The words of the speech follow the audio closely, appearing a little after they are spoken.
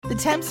The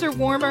temps are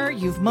warmer,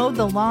 you've mowed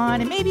the lawn,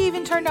 and maybe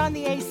even turned on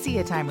the AC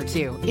a time or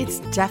two. It's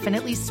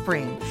definitely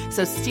spring.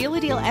 So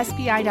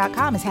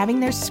StealADealSPI.com is having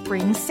their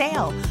spring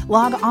sale.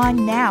 Log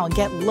on now and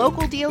get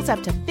local deals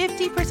up to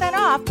 50%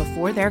 off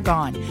before they're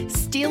gone.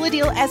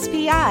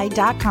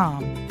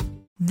 StealADealSPI.com.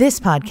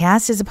 This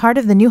podcast is a part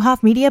of the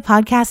Newhoff Media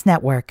Podcast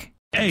Network.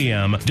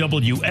 AM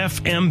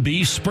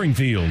WFMB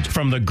Springfield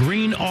from the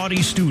Green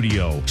Audi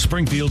Studio,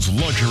 Springfield's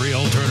luxury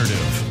alternative.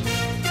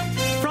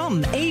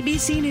 From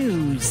ABC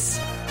News,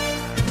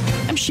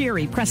 I'm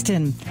Sherry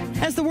Preston.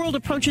 As the world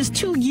approaches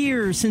 2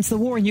 years since the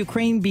war in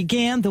Ukraine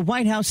began, the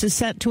White House is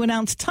set to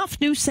announce tough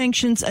new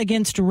sanctions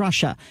against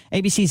Russia.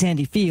 ABC's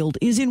Andy Field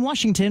is in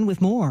Washington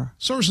with more.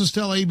 Sources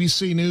tell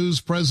ABC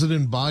News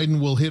President Biden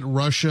will hit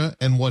Russia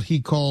and what he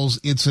calls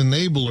its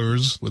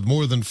enablers with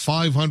more than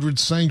 500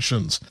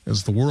 sanctions.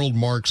 As the world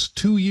marks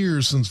 2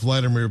 years since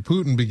Vladimir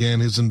Putin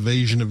began his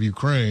invasion of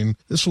Ukraine,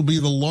 this will be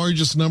the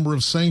largest number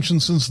of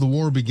sanctions since the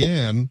war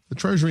began. The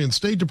Treasury and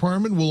State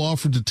Department will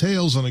offer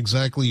details on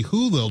exactly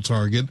who they'll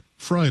target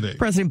Friday.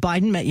 President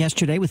Biden met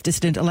yesterday with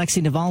dissident Alexei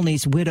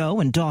Navalny's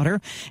widow and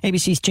daughter.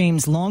 ABC's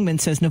James Longman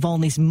says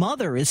Navalny's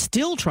mother is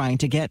still trying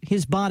to get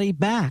his body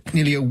back.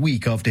 Nearly a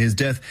week after his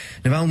death,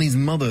 Navalny's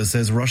mother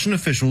says Russian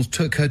officials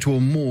took her to a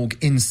morgue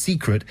in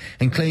secret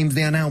and claims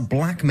they are now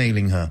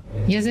blackmailing her.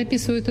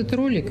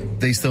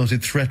 They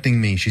started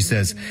threatening me, she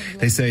says.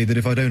 They say that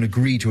if I don't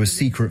agree to a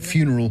secret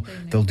funeral,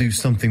 they'll do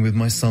something with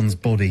my son's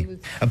body.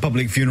 A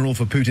public funeral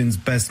for Putin's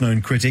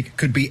best-known critic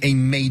could be a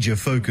major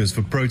focus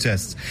for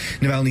protests.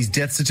 Navalny's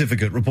death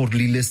certificate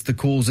reportedly lists the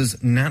cause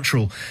as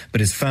natural,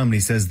 but his family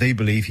says they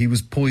believe he was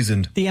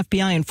poisoned. The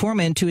FBI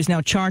informant who is now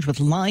charged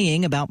with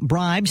lying about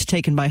bribes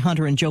taken by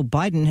Hunter and Joe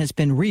Biden has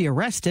been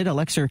rearrested.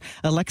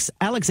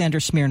 Alexander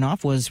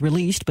Smirnov was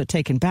released but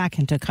taken back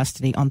into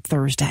custody on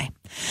Thursday.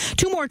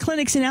 2 more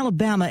clinics in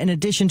Alabama, in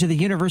addition to the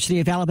University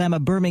of Alabama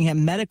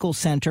Birmingham Medical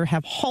Center,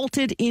 have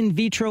halted in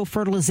vitro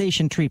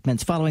fertilization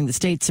treatments following the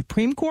state's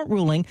Supreme Court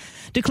ruling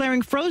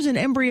declaring frozen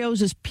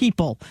embryos as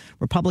people.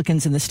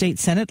 Republicans in the state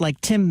Senate, like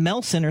Tim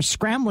Melson, are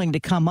scrambling to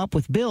come up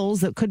with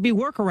bills that could be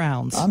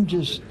workarounds. I'm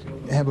just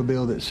have a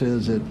bill that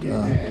says that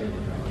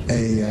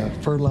a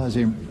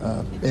fertilizing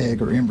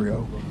egg or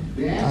embryo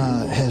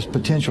has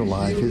potential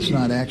life. It's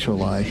not actual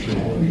life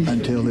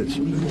until it's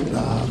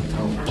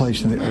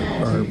placed in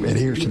or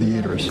adheres to the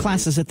uterus.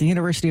 Classes at the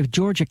University of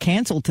Georgia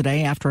canceled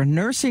today after a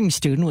nursing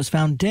student was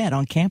found dead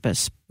on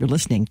campus. You're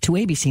listening to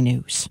ABC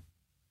News.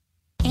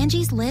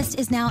 Angie's List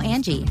is now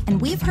Angie, and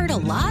we've heard a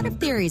lot of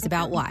theories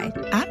about why.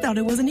 I thought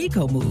it was an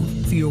eco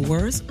move. Fewer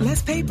words,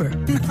 less paper.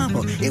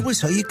 No, it was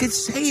so you could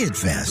say it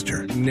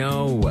faster.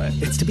 No,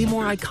 it's to be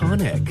more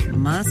iconic.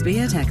 Must be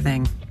a tech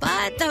thing.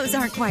 But those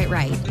aren't quite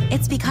right.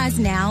 It's because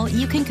now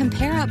you can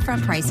compare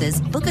upfront prices,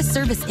 book a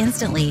service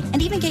instantly,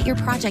 and even get your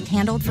project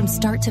handled from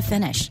start to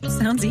finish.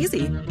 Sounds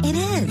easy. It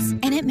is,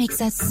 and it makes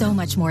us so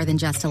much more than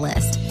just a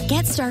list.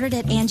 Get started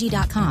at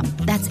Angie.com.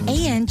 That's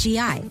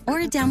ANGI,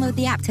 or download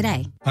the app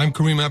today. I'm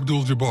Kareem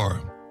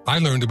Abdul-Jabbar. I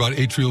learned about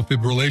atrial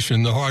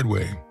fibrillation the hard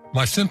way.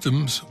 My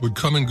symptoms would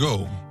come and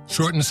go.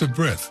 Shortness of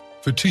breath,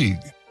 fatigue.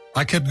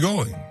 I kept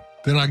going.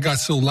 Then I got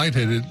so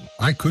lightheaded,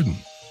 I couldn't.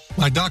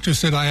 My doctor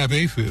said I have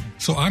AFib,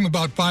 so I'm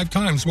about 5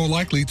 times more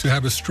likely to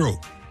have a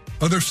stroke.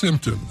 Other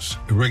symptoms,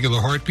 irregular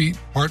heartbeat,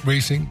 heart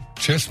racing,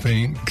 chest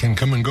pain can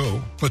come and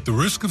go, but the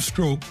risk of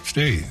stroke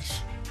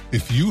stays.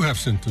 If you have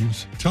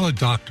symptoms, tell a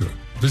doctor.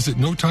 Visit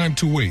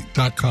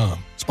NoTimeToWait.com.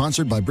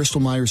 Sponsored by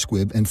Bristol Myers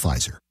Squibb and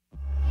Pfizer.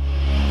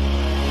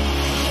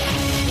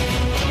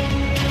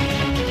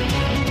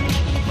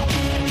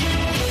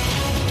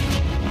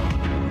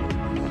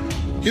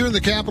 Here in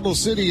the capital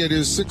city, it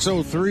is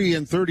 6:03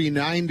 and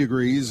 39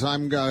 degrees.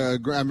 I'm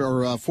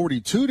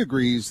 42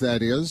 degrees,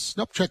 that is.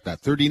 Nope, check that.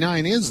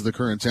 39 is the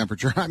current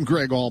temperature. I'm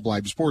Greg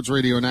Allbleib, Sports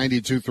Radio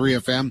 92.3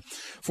 FM.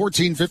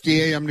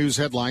 1450 AM news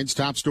headlines,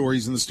 top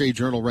stories in the State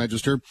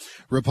Journal-Register.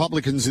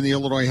 Republicans in the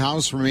Illinois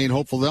House remain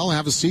hopeful they'll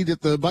have a seat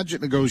at the budget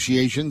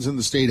negotiations in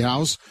the State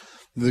House.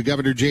 The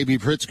Governor J.B.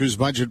 Pritzker's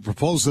budget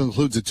proposal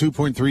includes a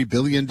 $2.3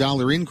 billion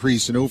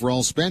increase in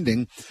overall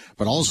spending,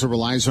 but also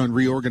relies on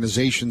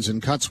reorganizations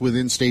and cuts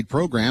within state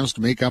programs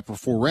to make up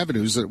for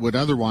revenues that would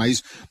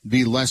otherwise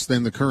be less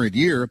than the current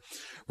year.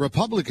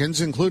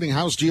 Republicans, including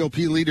House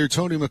GOP leader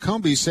Tony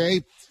McCombie,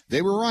 say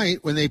they were right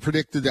when they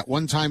predicted that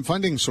one-time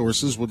funding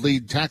sources would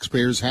lead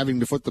taxpayers having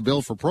to foot the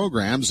bill for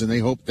programs, and they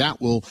hope that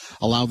will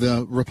allow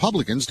the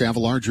Republicans to have a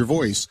larger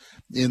voice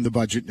in the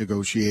budget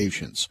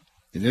negotiations.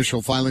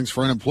 Initial filings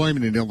for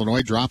unemployment in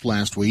Illinois dropped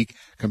last week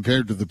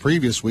compared to the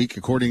previous week,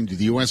 according to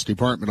the U.S.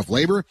 Department of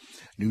Labor.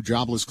 New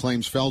jobless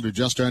claims fell to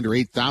just under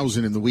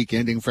 8,000 in the week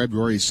ending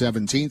February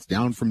 17th,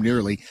 down from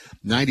nearly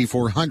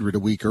 9,400 a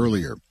week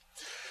earlier.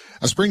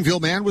 A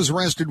Springfield man was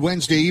arrested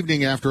Wednesday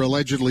evening after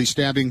allegedly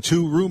stabbing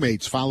 2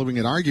 roommates following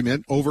an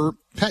argument over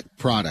pet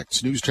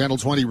products. News Channel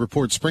 20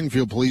 reports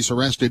Springfield police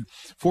arrested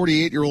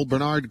 48-year-old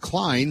Bernard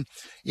Klein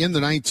in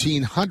the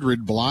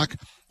 1900 block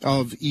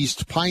of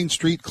East Pine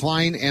Street.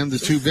 Klein and the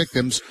 2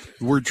 victims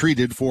were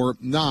treated for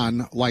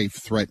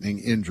non-life-threatening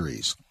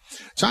injuries.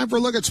 Time for a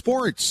look at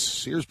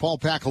sports. Here's Paul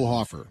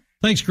Packelhofer.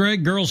 Thanks,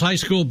 Greg. Girls high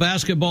school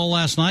basketball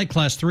last night,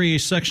 Class 3A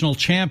sectional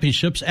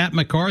championships at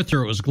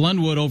MacArthur. It was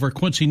Glenwood over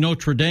Quincy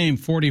Notre Dame,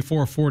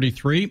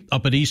 44-43.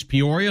 Up at East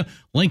Peoria,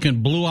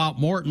 Lincoln blew out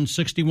Morton,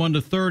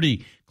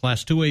 61-30.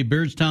 Class 2A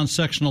Beardstown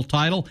sectional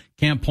title,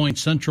 Camp Point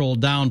Central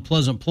down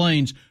Pleasant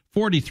Plains,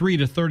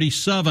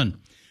 43-37.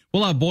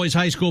 We'll have boys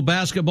high school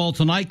basketball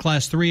tonight,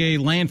 Class 3A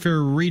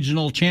Lanphier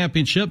Regional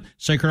Championship.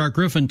 Sacred Heart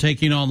Griffin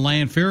taking on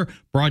Lanphier.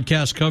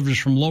 Broadcast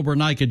coverage from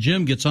Lobernica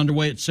Gym gets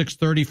underway at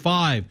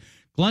 6:35.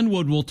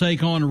 Glenwood will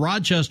take on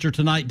Rochester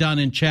tonight down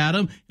in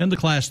Chatham in the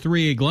Class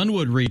 3A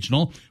Glenwood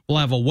Regional. We'll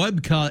have a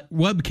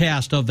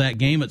webcast of that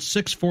game at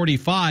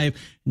 6:45,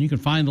 and you can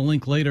find the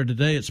link later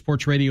today at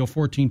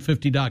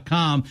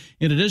sportsradio1450.com.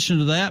 In addition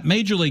to that,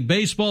 Major League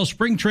Baseball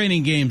spring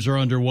training games are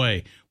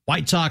underway.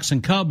 White Sox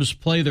and Cubs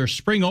play their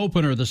spring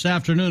opener this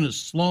afternoon at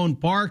Sloan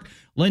Park.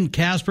 Lynn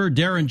Casper,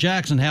 Darren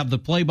Jackson have the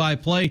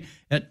play-by-play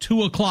at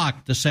 2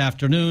 o'clock this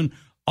afternoon.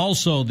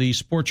 Also, the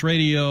Sports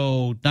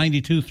Radio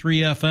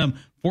 92.3 FM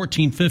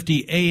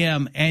 1450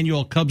 AM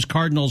annual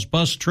Cubs-Cardinals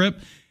bus trip,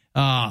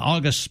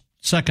 August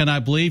 2nd, I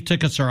believe.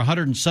 Tickets are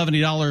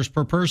 $170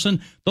 per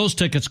person. Those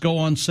tickets go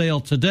on sale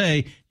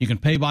today. You can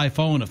pay by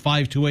phone at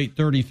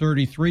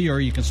 528-3033, or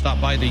you can stop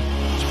by the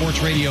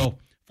Sports Radio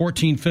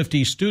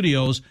 1450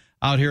 studios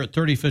out here at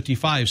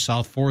 3055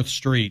 South 4th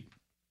Street.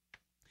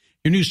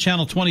 Your News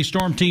Channel 20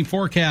 Storm Team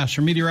forecast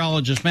from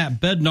meteorologist Matt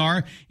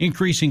Bednar.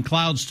 Increasing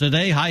clouds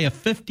today, high of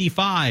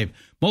 55.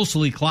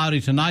 Mostly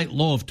cloudy tonight,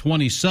 low of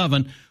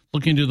 27.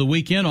 Looking to the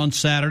weekend, on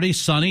Saturday,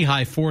 sunny,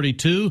 high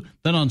 42.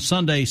 Then on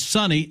Sunday,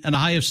 sunny and a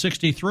high of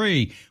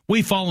 63.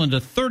 We fall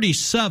into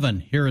 37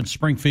 here in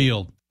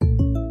Springfield.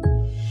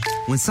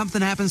 When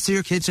something happens to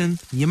your kitchen,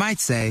 you might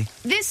say,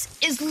 "This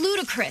is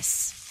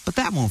ludicrous." But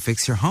that won't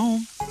fix your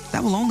home.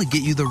 That will only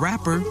get you the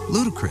rapper,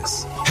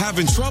 Ludacris.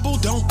 Having trouble?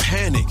 Don't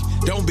panic.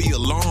 Don't be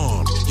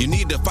alarmed. You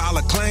need to file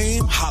a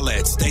claim? Holla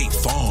at State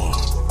Farm.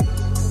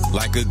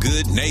 Like a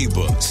good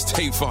neighbor,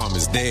 State Farm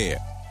is there.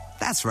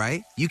 That's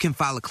right. You can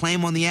file a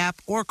claim on the app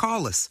or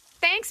call us.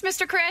 Thanks,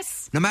 Mr.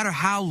 Chris. No matter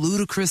how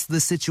ludicrous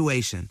the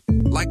situation,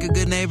 like a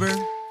good neighbor,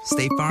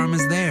 State Farm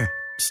is there.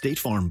 State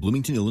Farm,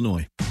 Bloomington,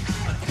 Illinois.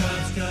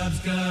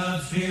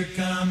 Cubs, here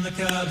come the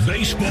Cubs.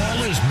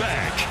 Baseball is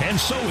back, and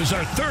so is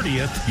our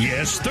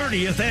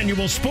 30th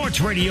annual Sports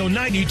Radio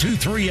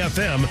 92.3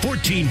 FM,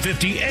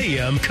 1450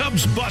 AM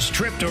Cubs bus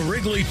trip to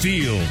Wrigley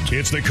Field.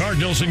 It's the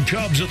Cardinals and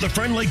Cubs at the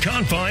friendly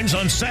confines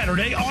on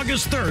Saturday,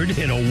 August 3rd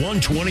in a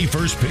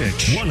 121st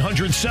pitch.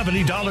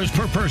 $170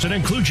 per person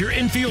includes your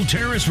infield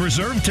terrace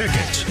reserve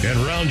tickets and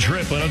round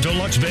trip on a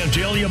deluxe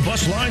Vandalia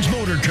Bus Lines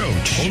motor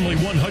coach. Only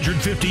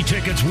 150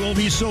 tickets will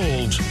be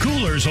sold.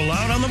 Coolers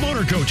allowed on the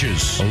motor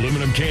coaches.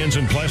 Aluminum cans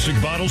and plastic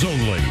bottles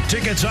only.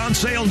 Tickets on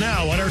sale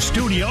now at our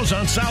studios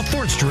on South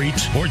 4th Street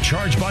or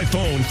charge by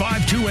phone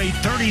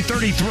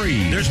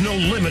 528-3033. There's no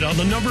limit on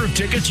the number of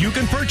tickets you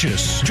can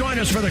purchase. Join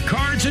us for the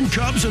Cards and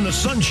Cubs in the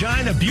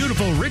sunshine of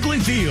beautiful Wrigley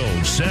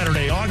Field,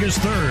 Saturday, August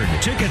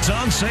 3rd. Tickets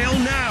on sale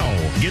now.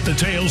 Get the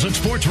details at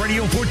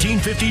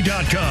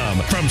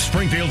sportsradio1450.com. From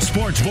Springfield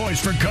Sports Voice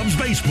for Cubs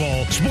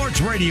Baseball,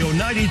 Sports Radio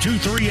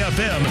 92.3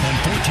 FM and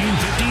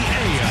 1450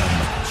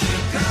 AM.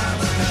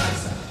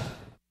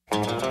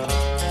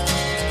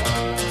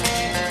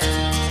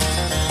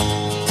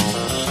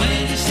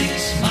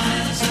 26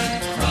 miles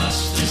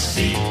across the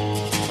sea,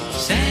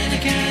 Santa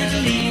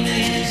Catalina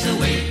is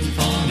awaiting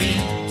for me.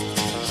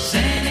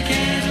 Santa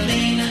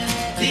Catalina,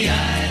 the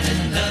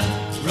island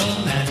of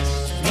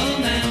romance,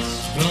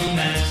 romance,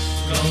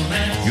 romance,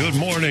 romance. Good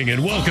morning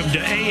and welcome to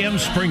AM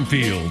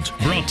Springfield.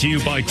 Brought to you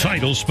by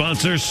title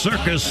sponsor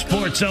Circus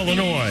Sports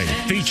Illinois,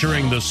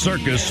 featuring the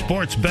Circus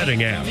Sports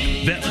Betting app.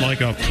 Bet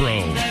like a pro.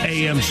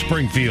 AM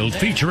Springfield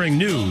featuring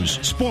news,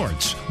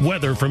 sports,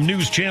 weather from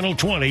News Channel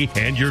 20,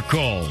 and your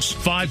calls.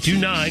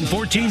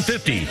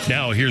 529-1450.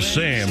 Now here's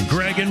Sam,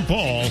 Greg, and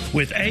Paul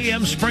with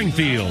AM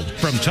Springfield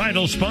from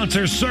title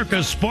sponsor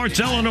Circus Sports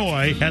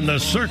Illinois and the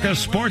Circus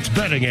Sports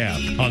Betting app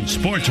on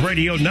Sports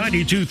Radio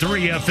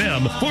 92.3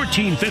 FM,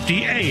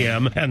 1450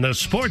 AM, and the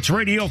Sports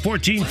Radio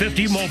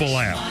 1450 mobile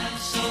app.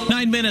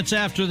 9 minutes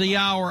after the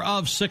hour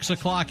of 6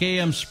 o'clock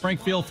AM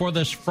Springfield for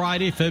this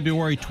Friday,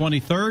 February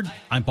 23rd.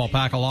 I'm Paul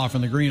Packelhoff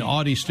from the Green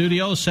Audi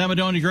Studios. Sam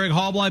Adoni, Greg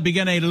Hallbly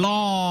began a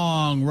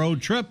long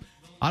road trip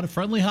out of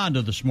Friendly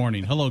Honda this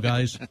morning. Hello,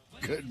 guys.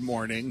 Good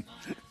morning.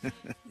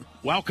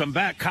 Welcome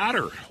back,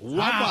 Cotter.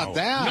 Wow. How about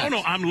that?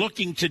 No, I'm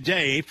looking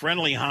today,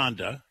 Friendly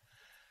Honda.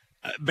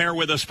 Bear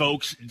with us,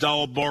 folks.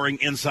 Dull, boring,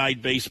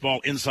 inside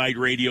baseball, inside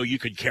radio. You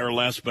could care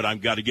less, but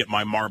I've got to get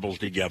my marbles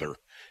together.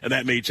 And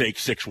that may take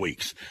 6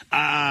 weeks.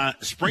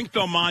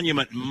 Springfield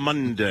Monument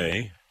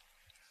Monday.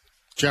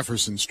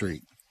 Jefferson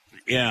Street.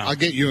 Yeah. I'll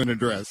get you an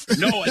address.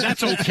 No,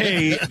 that's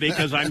okay,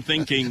 because I'm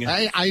thinking.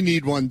 I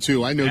need one,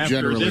 too. I know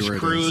generally after where this it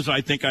cruise, is.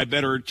 I think I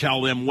better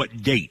tell them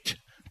what date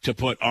to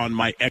put on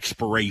my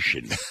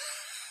expiration.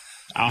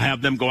 I'll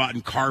have them go out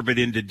and carve it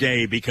in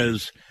today,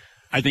 because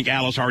I think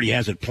Alice already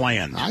has it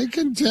planned. I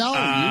can tell.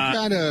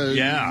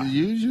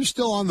 You're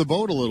still on the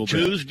boat a little bit.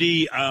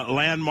 Tuesday,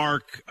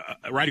 Landmark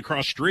right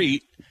across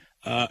street.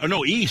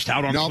 East,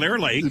 out on Clear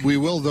Lake. We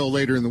will, though,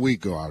 later in the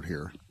week go out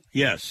here.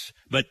 Yes,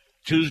 but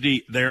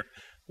Tuesday there.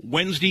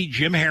 Wednesday,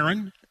 Jim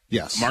Herron.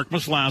 Yes. Mark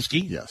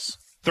Maslowski. Yes.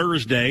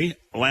 Thursday,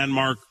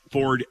 Landmark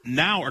Ford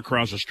now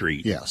across the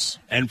street. Yes.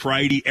 And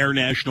Friday, Air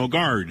National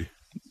Guard.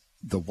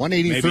 The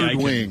 183rd Maybe I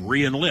wing. Can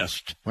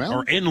re-enlist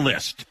or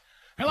enlist.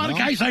 A lot of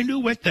guys I knew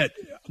went that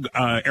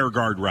Air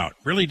Guard route.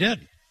 Really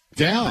did.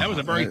 Yeah. That was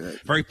a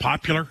very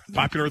popular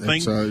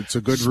thing. It's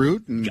a good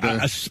route. And,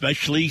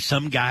 especially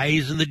some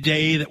guys in the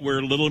day that were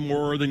a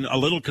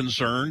little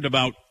concerned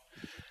about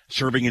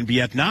serving in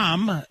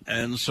Vietnam,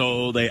 and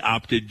so they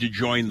opted to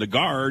join the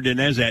Guard. And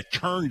as that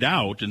turned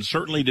out, and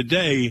certainly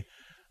today,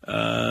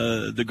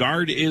 the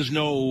Guard is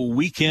no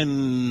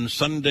weekend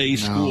Sunday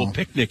school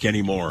picnic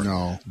anymore.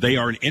 No. They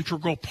are an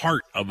integral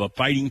part of a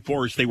fighting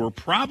force. They were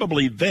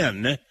probably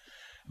then,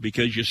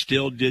 because you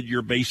still did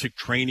your basic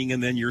training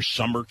and then your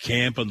summer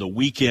camp and the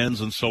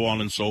weekends and so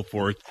on and so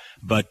forth.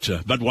 But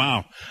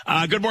wow.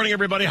 Good morning,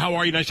 everybody. How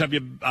are you? Nice to have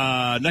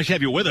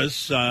you with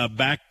us.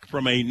 Back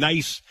from a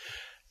nice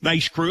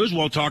cruise.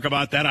 We'll talk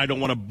about that. I don't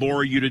want to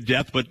bore you to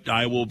death, but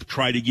I will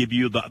try to give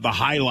you the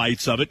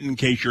highlights of it in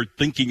case you're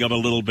thinking of a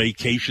little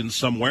vacation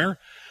somewhere.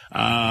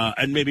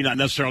 And maybe not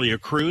necessarily a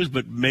cruise,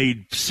 but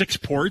made 6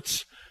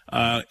 ports.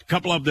 A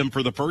couple of them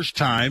for the first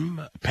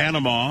time.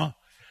 Panama.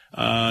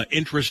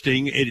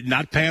 Interesting.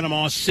 Not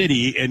Panama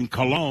City, in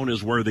Cologne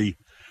is where the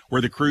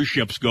cruise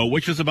ships go,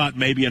 which is about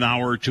maybe an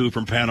hour or two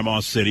from Panama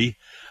City.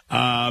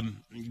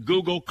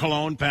 Google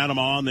Cologne,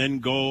 Panama, and then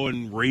go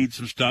and read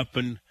some stuff.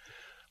 And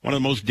one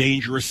of the most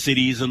dangerous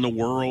cities in the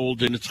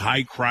world, and its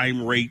high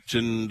crime rate.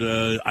 And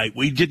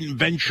we didn't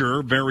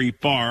venture very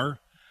far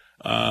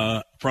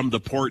from the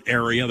port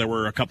area. There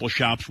were a couple of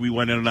shops we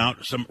went in and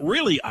out. Some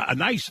really a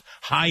nice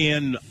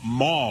high-end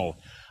mall.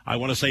 I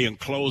want to say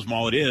enclosed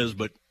mall it is,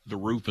 but the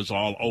roof is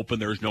all open.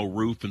 There's no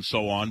roof and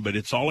so on, but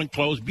it's all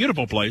enclosed.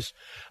 Beautiful place.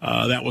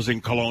 That was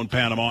in Cologne,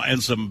 Panama,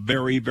 and some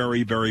very,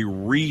 very, very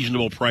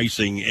reasonable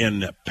pricing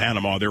in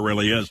Panama. There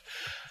really is.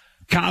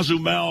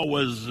 Cozumel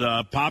was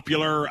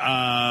popular.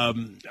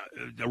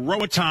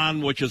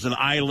 Roatan, which is an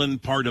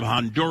island, part of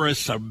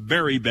Honduras, a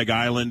very big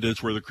island.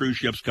 It's where the cruise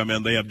ships come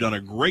in. They have done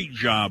a great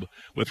job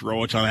with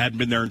Roatan. I hadn't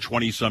been there in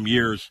 20-some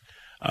years.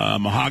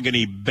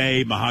 Mahogany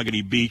Bay,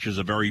 Mahogany Beach is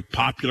a very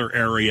popular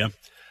area.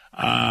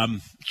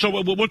 So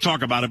we'll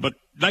talk about it, but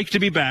nice to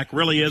be back.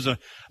 Really is a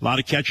lot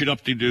of catching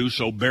up to do,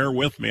 so bear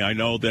with me. I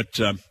know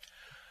that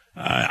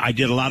I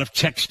did a lot of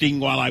texting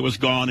while I was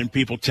gone, and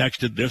people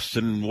texted this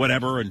and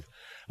whatever, and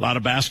a lot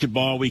of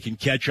basketball we can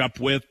catch up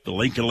with. The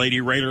Lincoln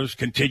Lady Raiders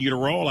continue to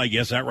roll, I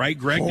guess. Is that right,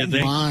 Greg?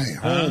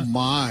 Oh,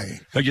 my.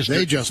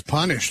 They just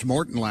punished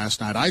Morton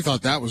last night. I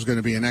thought that was going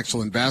to be an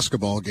excellent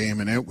basketball game,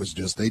 and it was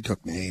just they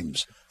took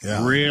names.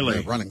 Yeah, really?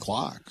 Running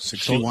clock,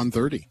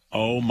 61-30.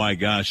 Oh, my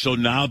gosh. So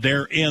now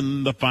they're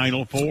in the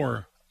Final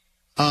Four.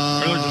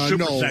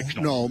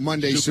 No,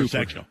 Monday Super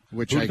Sectional.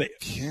 Which I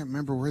can't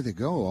remember where they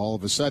go all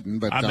of a sudden.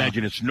 But I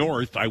imagine it's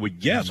north, I would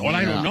guess. Well,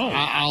 I don't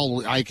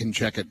know. I can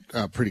check it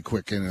pretty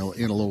quick in a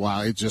little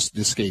while. It just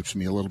escapes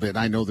me a little bit.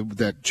 I know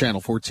that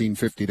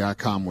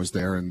channel1450.com was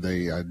there, and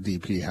the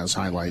DP has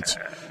highlights.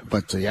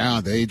 But,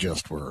 they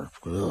just were,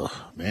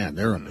 man,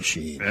 they're a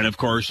machine. And, of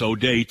course,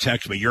 O'Day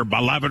texts me, your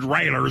beloved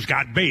Railers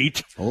got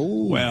beat.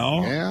 Oh,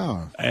 well,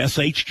 yeah.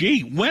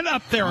 SHG went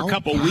up there a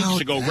couple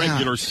weeks ago,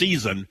 regular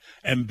season,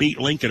 and beat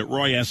Lincoln at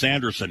Roy S.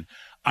 Anderson.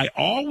 I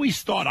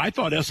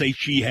thought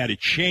SHG had a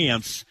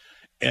chance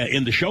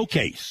in the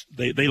showcase.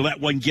 They let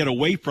one get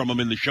away from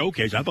them in the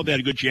showcase. I thought they had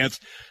a good chance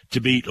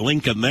to beat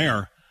Lincoln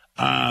there.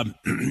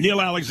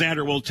 Neil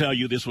Alexander will tell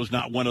you this was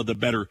not one of the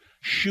better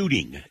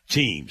shooting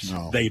teams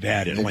they've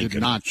had in Lincoln. They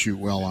did not shoot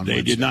well on Wednesday.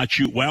 They did not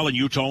shoot well, and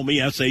you told me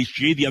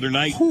SHG the other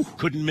night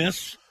couldn't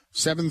miss.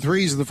 7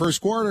 threes in the first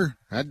quarter.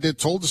 That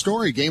told the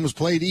story. Game was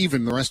played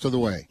even the rest of the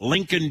way.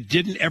 Lincoln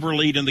didn't ever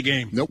lead in the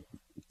game. Nope.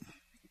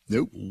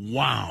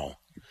 Wow.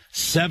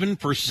 7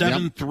 for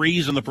 7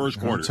 threes in the first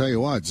quarter. I'll tell you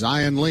what,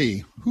 Zion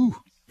Lee.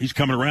 He's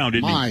coming around,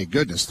 isn't he? My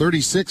goodness,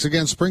 36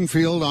 against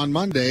Springfield on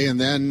Monday, and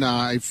then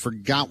I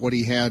forgot what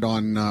he had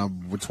on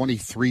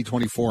 23,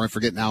 24, I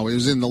forget now. It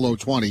was in the low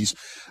 20s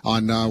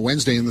on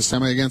Wednesday in the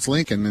semi against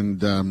Lincoln,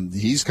 and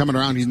he's coming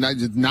around. He's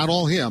not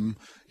all him,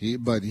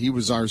 but he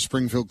was our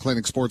Springfield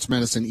Clinic Sports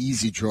Medicine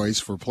easy choice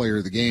for player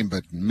of the game.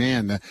 But,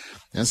 man,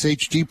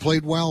 SHG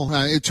played well.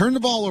 It turned the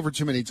ball over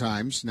too many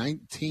times.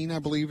 19, I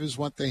believe, is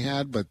what they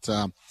had, but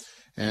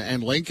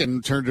and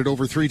Lincoln turned it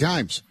over 3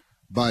 times.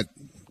 But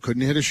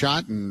couldn't hit a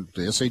shot, and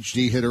the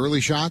SHG hit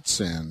early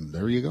shots, and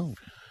there you go.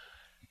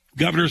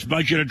 Governor's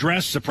budget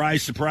address,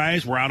 surprise,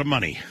 surprise, we're out of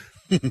money.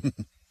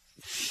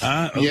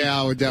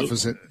 A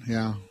deficit,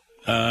 yeah.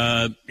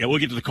 We'll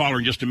get to the caller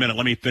in just a minute.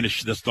 Let me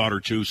finish this thought or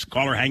two.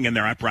 Caller, hang in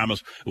there, I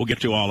promise. We'll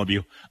get to all of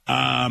you.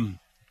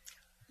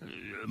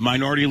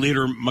 Minority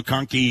Leader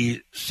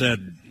McConkey said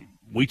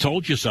We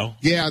told you so.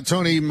 Yeah,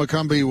 Tony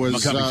McCumbee was.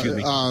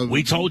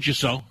 We told you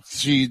so.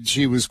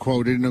 She was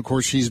quoted, and of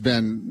course she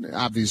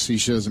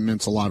doesn't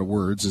mince a lot of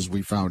words, as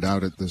we found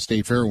out at the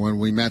State Fair when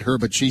we met her.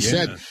 But she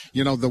said,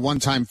 the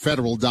one-time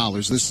federal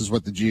dollars. This is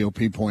what the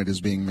GOP point is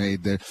being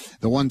made.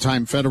 The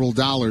one-time federal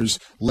dollars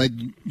led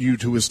you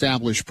to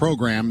establish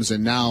programs,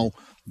 and now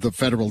the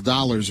federal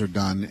dollars are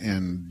done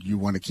and you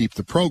want to keep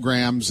the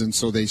programs. And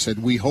so they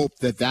said, we hope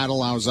that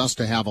allows us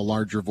to have a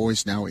larger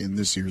voice now in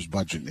this year's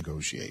budget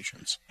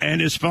negotiations.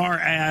 And as far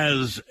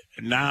as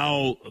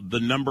now, the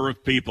number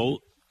of people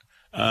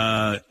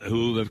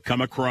who have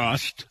come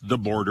across the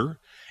border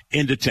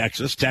into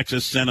Texas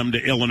sent them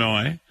to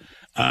Illinois.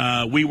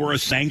 We were a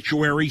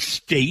sanctuary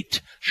state,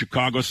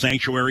 Chicago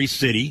sanctuary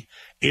city.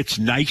 It's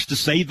nice to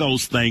say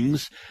those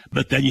things,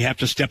 but then you have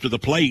to step to the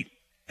plate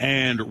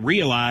and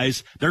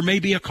realize there may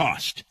be a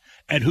cost.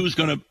 And who's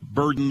going to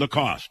burden the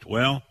cost?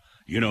 Well,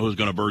 you know who's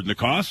going to burden the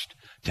cost?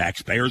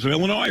 Taxpayers of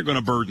Illinois are going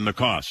to burden the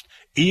cost,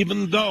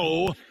 even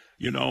though,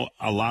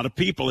 a lot of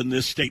people in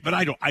this state. But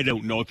I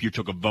don't know if you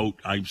took a vote.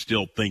 I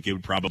still think it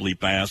would probably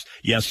pass.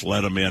 Yes,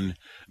 let them in,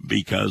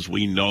 because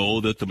we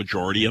know that the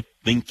majority of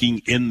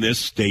thinking in this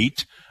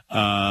state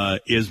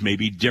is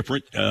maybe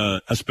different,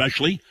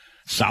 especially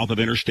south of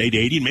Interstate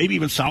 80, and maybe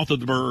even south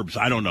of the burbs.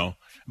 I don't know.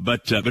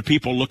 But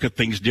people look at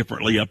things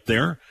differently up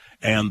there,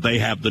 and they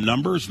have the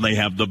numbers, and they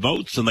have the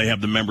votes, and they have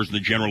the members in the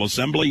General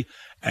Assembly,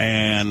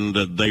 and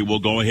they will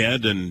go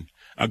ahead and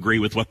agree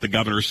with what the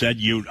governor said.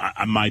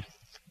 I might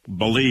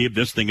believe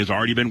this thing has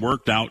already been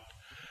worked out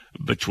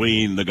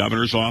between the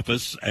governor's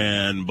office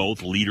and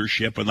both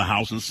leadership in the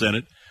House and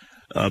Senate.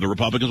 The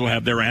Republicans will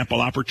have their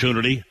ample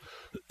opportunity,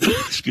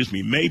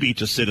 maybe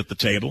to sit at the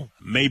table,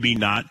 maybe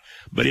not,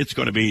 but it's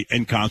going to be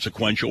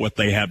inconsequential what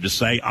they have to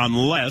say,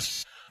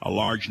 unless a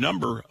large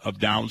number of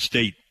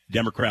downstate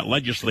Democrat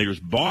legislators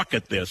balk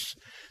at this.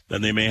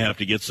 Then they may have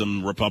to get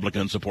some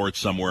Republican support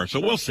somewhere. So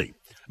we'll see.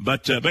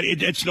 But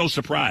it's no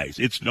surprise.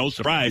 It's no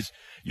surprise.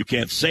 You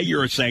can't say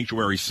you're a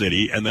sanctuary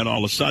city and then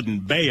all of a sudden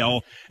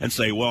bail and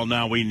say, well,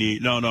 now we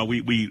need,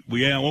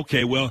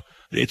 well,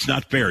 it's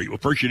not fair. Well,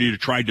 first you need to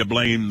try to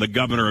blame the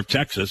governor of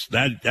Texas.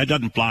 That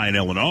doesn't fly in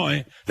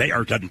Illinois.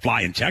 Doesn't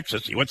fly in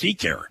Texas. What's he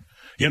care?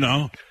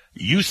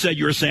 You said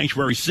you're a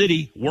sanctuary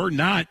city. We're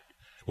not.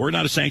 We're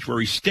not a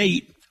sanctuary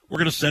state. We're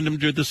going to send them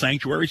to the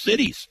sanctuary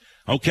cities.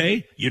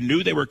 Okay? You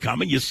knew they were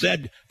coming. You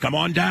said, come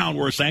on down.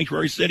 We're a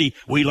sanctuary city.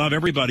 We love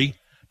everybody.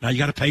 Now you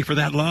got to pay for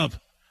that love.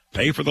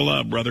 Pay for the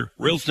love, brother.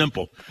 Real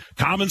simple.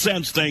 Common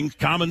sense thing.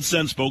 Common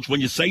sense, folks.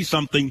 When you say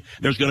something,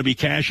 there's going to be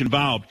cash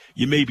involved.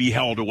 You may be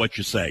held to what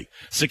you say.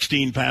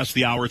 16 past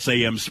the hour. It's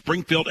AM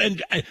Springfield.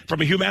 And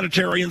from a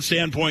humanitarian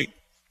standpoint,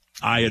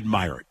 I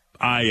admire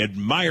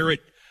it.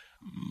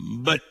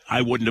 But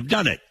I wouldn't have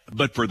done it.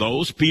 But for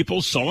those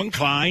people so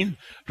inclined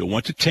to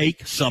want to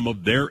take some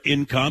of their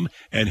income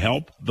and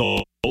help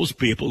those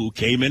people who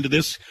came into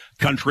this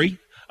country,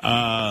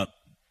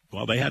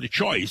 they had a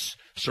choice,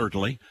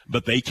 certainly,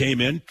 but they came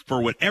in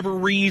for whatever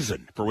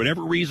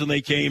reason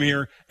they came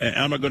here, and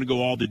I'm not going to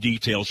go all the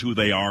details, who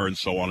they are, and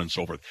so on and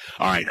so forth.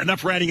 All right,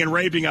 enough ranting and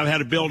raving. I've had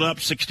to build up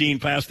 16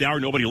 past the hour.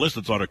 Nobody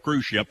listens on a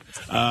cruise ship.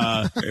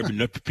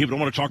 People don't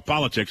want to talk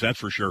politics, that's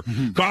for sure.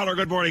 Caller,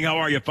 good morning. How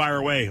are you? Fire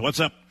away. What's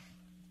up?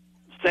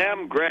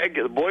 Sam, Greg,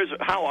 the boys,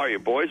 how are you,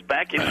 boys?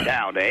 Back in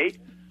town, eh?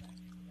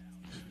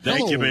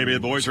 Thank you, baby. The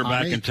boys are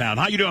back in town.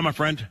 How you doing, my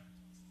friend?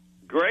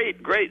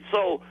 Great.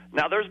 So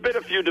now there's been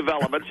a few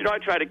developments. I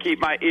try to keep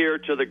my ear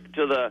to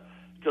the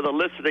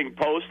listening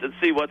post and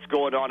see what's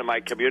going on in my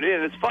community.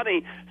 And it's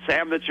funny,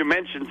 Sam, that you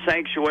mentioned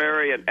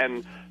sanctuary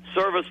and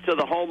service to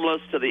the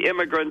homeless, to the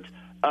immigrant.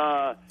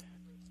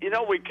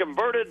 We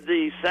converted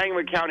the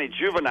Sangamon County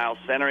Juvenile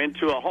Center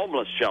into a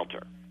homeless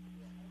shelter.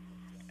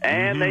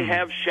 And they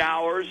have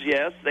showers,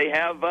 yes. They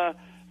have a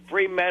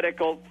free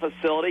medical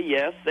facility,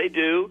 yes, they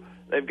do.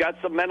 They've got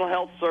some mental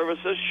health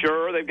services,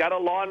 sure. They've got a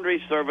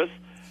laundry service.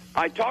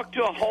 I talked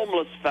to a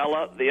homeless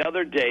fella the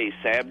other day,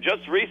 Sam,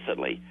 just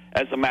recently,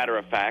 as a matter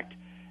of fact,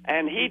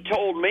 and he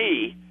told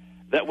me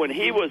that when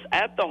he was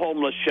at the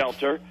homeless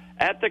shelter,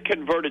 at the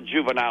converted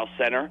juvenile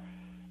center,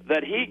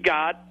 that he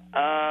got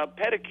a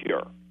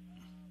pedicure.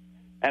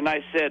 And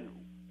I said,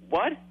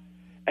 what?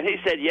 And he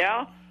said,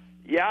 yeah,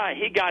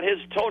 he got his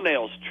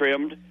toenails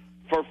trimmed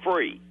for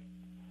free.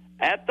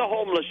 At the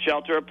homeless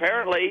shelter,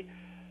 apparently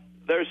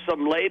there's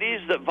some ladies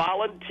that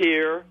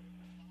volunteer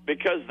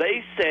because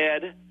they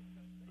said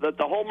that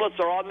the homeless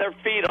are on their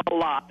feet a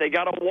lot. They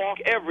got to walk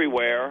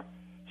everywhere,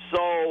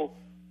 so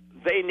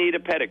they need a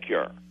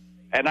pedicure.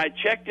 And I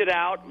checked it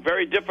out.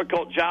 Very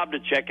difficult job to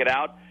check it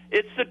out.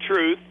 It's the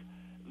truth.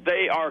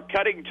 They are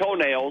cutting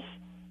toenails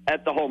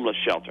at the homeless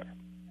shelter.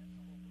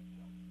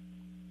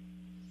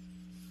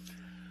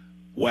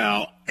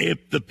 Well,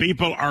 if the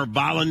people are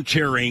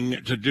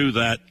volunteering to do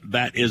that,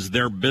 that is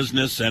their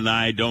business, and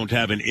I don't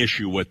have an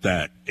issue with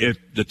that. If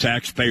the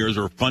taxpayers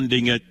are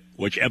funding it,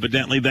 which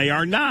evidently they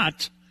are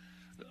not,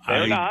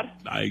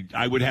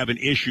 I would have an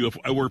issue if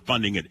we're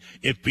funding it.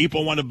 If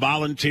people want to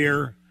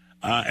volunteer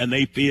and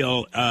they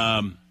feel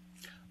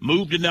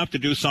moved enough to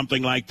do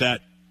something like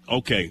that,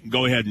 Okay,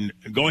 go ahead.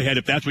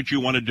 If that's what you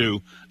want to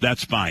do,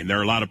 that's fine. There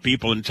are a lot of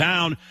people in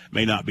town,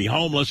 may not be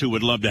homeless, who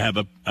would love to have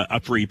a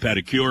free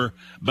pedicure.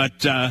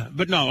 But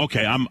no,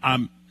 okay,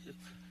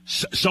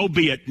 so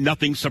be it.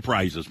 Nothing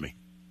surprises me.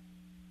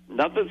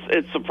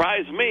 It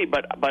surprised me,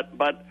 but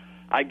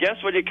I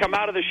guess when you come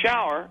out of the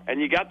shower and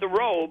you got the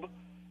robe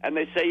and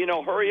they say,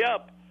 hurry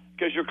up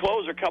because your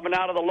clothes are coming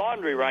out of the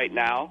laundry right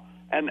now,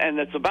 and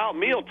it's about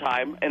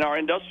mealtime in our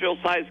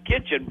industrial-sized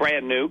kitchen,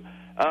 brand new,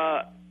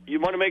 you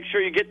want to make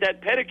sure you get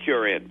that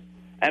pedicure in.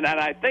 And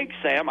I think,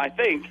 Sam,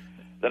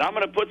 that I'm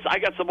going to I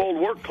got some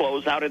old work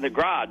clothes out in the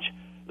garage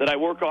that I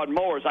work on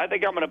mowers. I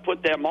think I'm going to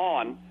put them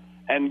on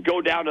and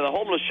go down to the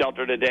homeless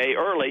shelter today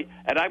early,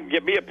 and I can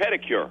get me a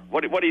pedicure.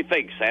 What do you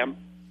think, Sam?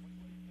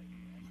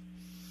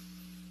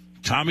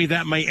 Tommy,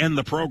 that may end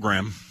the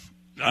program.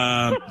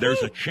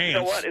 There's a chance. You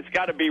know what? It's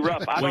got to be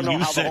rough. I don't know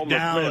how the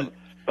homeless live,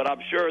 but I'm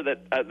sure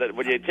that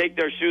when you take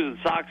their shoes and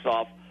socks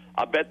off,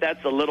 I bet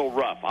that's a little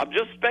rough. I'm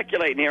just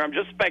speculating here.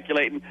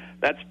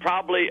 That's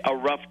probably a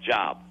rough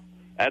job.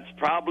 That's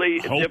probably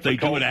a difficult they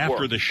do it after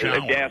work, the shower.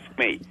 If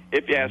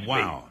you ask me.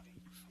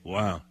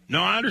 Wow.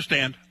 No, I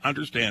understand.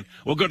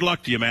 Well, good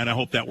luck to you, man. I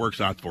hope that works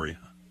out for you.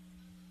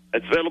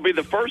 It'll be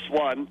the first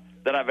one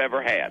that I've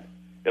ever had.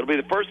 It'll be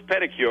the first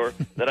pedicure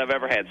that I've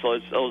ever had.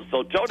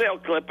 So toenail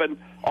clipping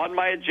on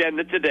my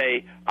agenda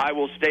today. I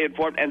will stay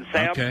informed. And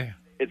Sam, okay.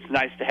 It's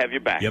nice to have you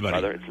back,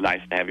 brother. It's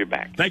nice to have you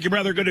back. Thank you,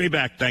 brother. Good to be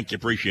back. Thank you.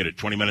 Appreciate it.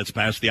 20 minutes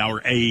past the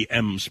hour,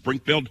 AM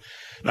Springfield.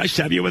 Nice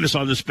to have you with us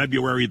on this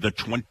February the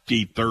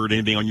 23rd.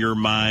 Anything on your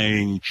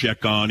mind,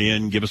 check on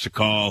in. Give us a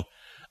call.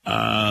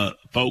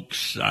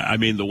 Folks,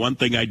 the one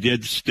thing I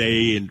did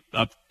stay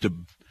up to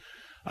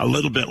a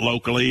little bit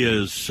locally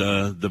is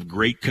the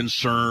great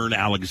concern.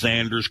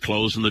 Alexander's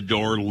closing the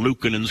door.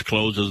 Luukkonen's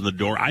closes the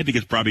door. I think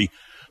it's probably...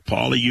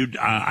 Paulie,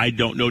 I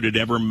don't know, did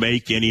ever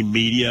make any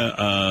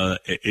media.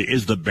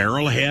 Is the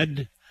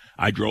Barrelhead?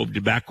 I drove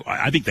back.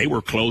 I think they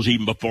were closed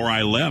even before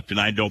I left,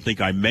 and I don't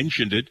think I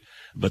mentioned it.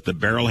 But the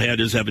Barrelhead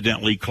is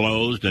evidently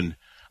closed, and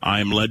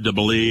I'm led to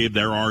believe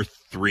there are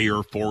 3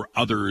 or 4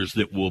 others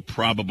that will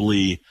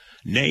probably,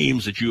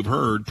 names that you've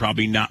heard,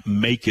 probably not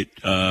make it.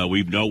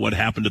 We know what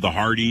happened to the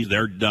Hardys.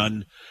 They're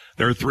done.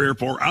 There are 3 or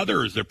 4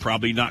 others that are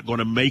probably not going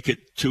to make it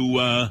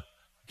to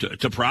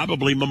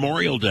probably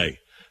Memorial Day.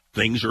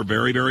 Things are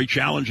very, very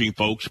challenging,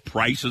 folks.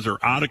 Prices are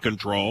out of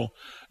control.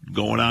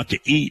 Going out to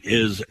eat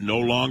is no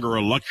longer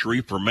a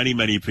luxury for many,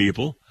 many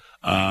people.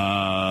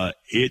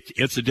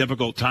 It's a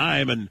difficult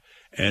time, and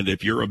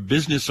if you're a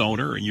business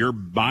owner and you're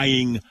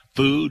buying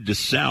food to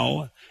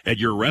sell at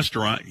your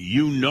restaurant,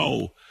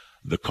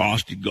 the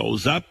cost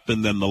goes up,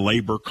 and then the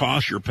labor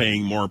cost, you're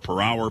paying more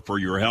per hour for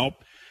your help.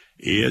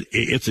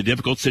 It's a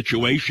difficult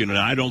situation, and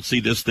I don't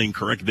see this thing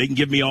correct. They can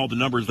give me all the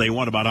numbers they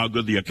want about how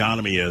good the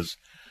economy is.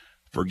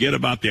 Forget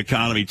about the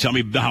economy. Tell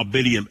me how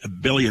Billy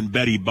and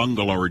Betty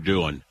Bungalow are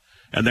doing.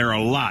 And there are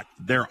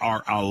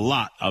a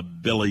lot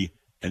of Billy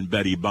and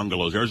Betty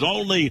bungalows. There's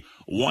only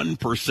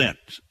 1%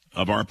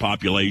 of our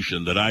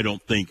population that I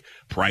don't think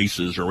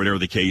prices or whatever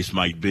the case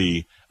might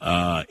be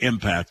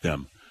impact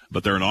them.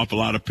 But there are an awful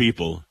lot of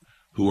people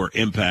who are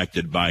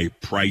impacted by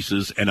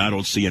prices, and I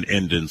don't see an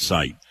end in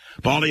sight.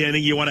 Paulie,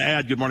 anything you want to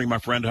add? Good morning, my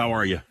friend. How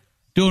are you?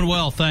 Doing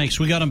well,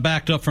 thanks. We got them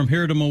backed up from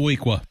here to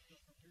Moweaqua.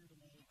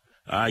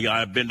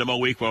 I've been to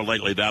Moweaqua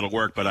lately. That'll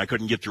work, but I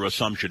couldn't get through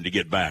Assumption to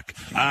get back.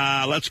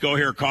 Let's go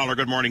here. Caller,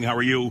 good morning. How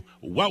are you?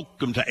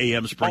 Welcome to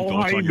AM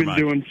Springfield. How you been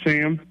doing,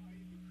 Sam?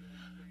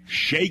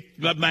 Shake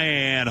the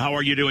man. How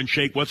are you doing,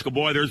 Shake? What's good,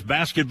 boy? There's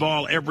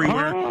basketball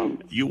everywhere.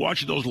 You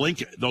watch those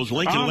Lincoln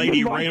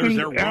Lady Raiders?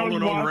 They're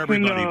rolling over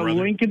everybody, brother.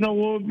 Lincoln a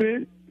little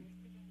bit.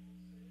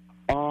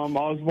 I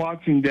was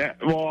watching that.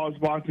 Well, I was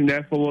watching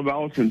that for a little bit. I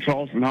was in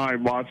Charleston High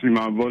watching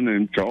my Vernon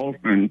and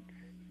Charleston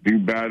do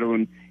battle,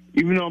 and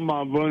even though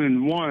my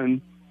Vernon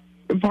won,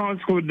 the final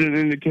score didn't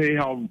indicate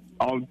how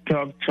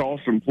tough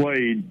Charleston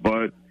played.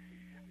 But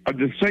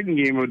the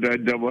second game of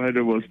that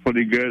doubleheader was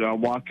pretty good. I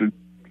watched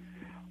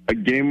a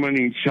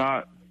game-winning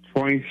shot,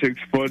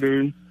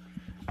 26-footer.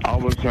 I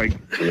was like,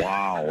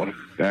 wow,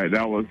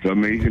 that was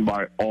amazing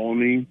by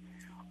Olney.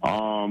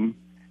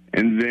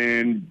 And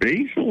then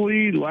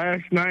basically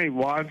last night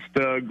watched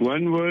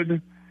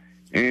Glenwood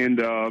and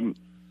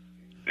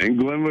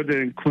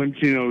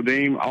Quincy Notre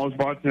Dame. I was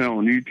watching it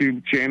on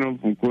YouTube channel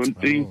from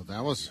Quincy. Oh,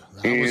 that was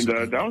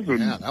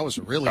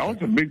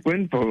a big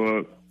win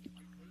for.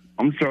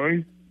 I'm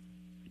sorry.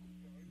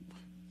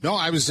 No,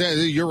 I was.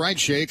 You're right,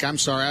 Shake. I'm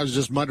sorry. I was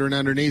just muttering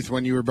underneath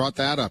when you brought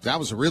that up. That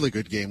was a really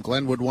good game.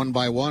 Glenwood won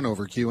by 1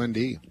 over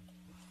QND.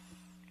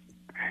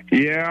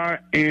 Yeah,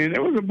 and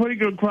it was a pretty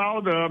good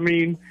crowd.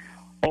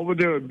 Over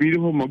there at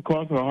beautiful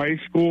MacArthur High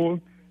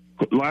School.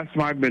 Last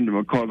time I've been to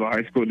MacArthur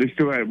High School, they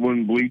still had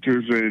wooden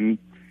bleachers and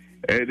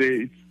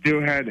they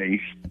still had a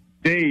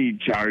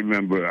stage. I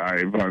remember,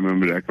 if I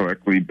remember that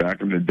correctly,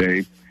 back in the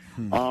day.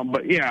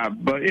 But yeah,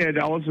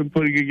 that was a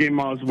pretty good game.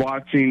 I was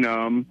watching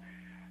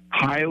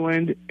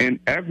Highland and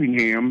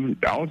Effingham.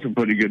 That was a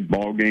pretty good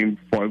ball game,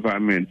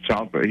 45 minutes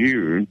south of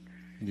here.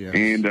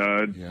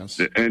 Yes.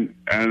 And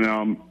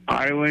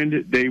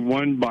Island, they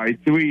won by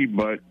 3,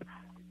 but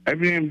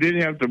Effingham did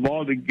have the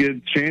ball to get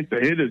a chance to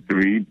hit a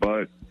 3,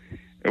 but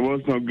it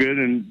was no good.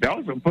 And that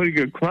was a pretty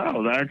good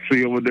crowd,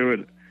 actually, over there at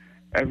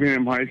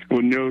Effingham High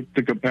School, near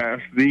to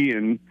capacity.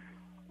 And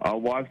I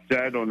watched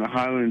that on the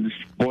Highland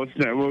Sports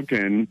Network,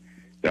 and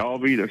that'll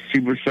be the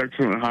Super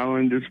Section on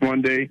Highland this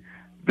Monday.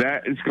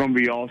 That is going to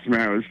be awesome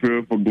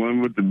atmosphere for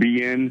Glenwood to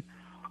be in.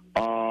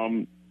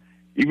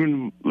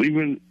 Even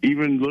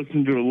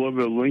listen to a little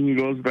bit of Lincoln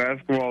Girls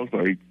basketball. I was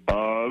like,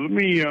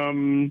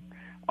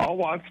 I'll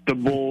watch the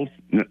Bulls.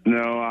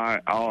 No,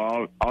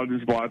 I'll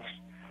just watch.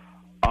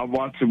 I'll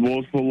watch the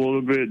Bulls for a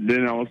little bit.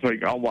 Then I was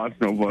like, I'll watch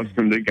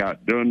Northwestern. They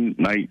got their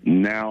night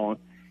now,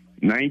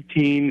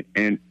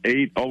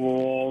 19-8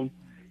 overall,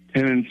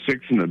 10-6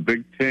 in the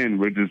Big Ten,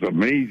 which is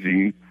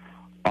amazing.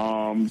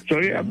 So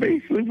yeah,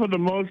 basically for the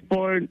most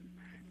part,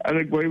 I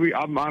think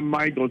I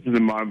might go to the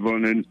Mount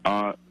Vernon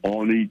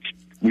on each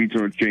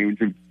regional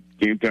championship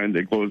game time.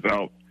 They close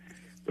out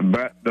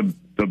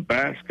the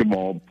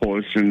basketball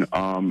portion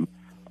of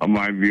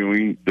my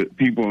viewing. The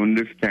people in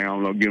this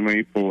town are getting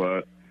ready for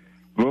a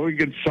very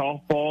good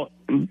softball,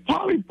 and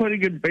probably pretty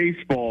good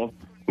baseball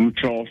from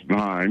Charleston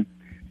High.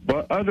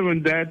 But other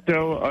than that,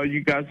 though,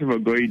 you guys have a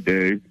great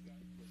day.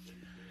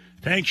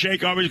 Thanks,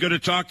 Shake. Always good to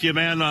talk to you,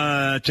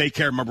 man. Take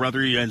care, my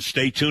brother, and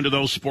stay tuned to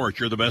those sports.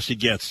 You're the best he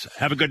gets.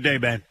 Have a good day,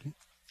 man.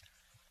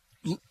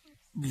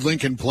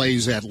 Lincoln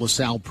plays at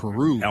LaSalle,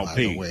 Peru,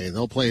 LP. By the way.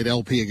 They'll play at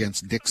LP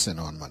against Dixon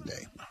on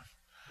Monday.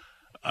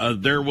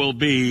 There will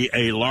be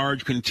a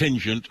large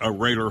contingent of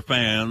Raider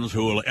fans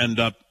who will end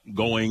up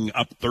going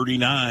up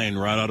 39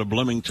 right out of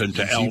Bloomington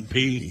to LP.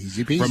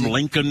 Easy peasy. From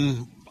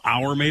Lincoln,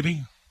 hour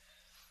maybe?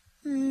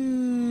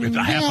 It's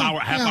a half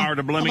hour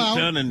to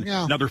Bloomington and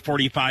another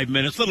 45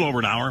 minutes, a little over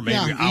an hour,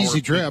 maybe an hour.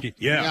 Easy trip.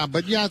 50.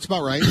 But it's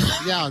about right.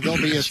 Yeah, they'll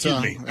be at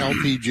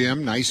LP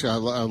Gym. Nice. I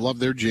love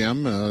their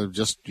gym.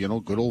 Just,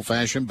 good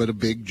old-fashioned, but a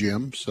big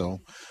gym.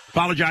 So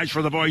apologize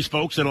for the voice,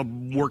 folks. It'll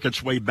work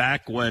its way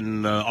back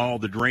when all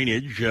the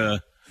drainage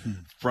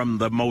from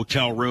the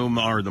motel room,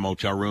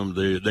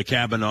 the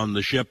cabin on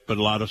the ship, but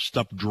a lot of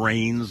stuff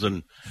drains,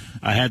 and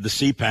I had the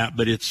CPAP,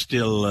 but it's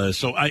still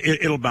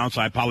it'll bounce.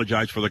 I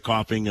apologize for the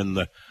coughing and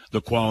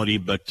the quality,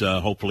 but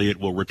hopefully it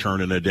will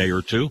return in a day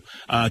or two.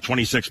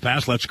 26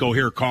 past. Let's go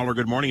here. Caller,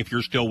 good morning. If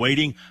you're still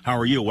waiting, how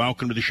are you?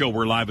 Welcome to the show.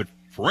 We're live at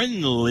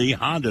Friendly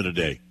Honda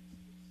today.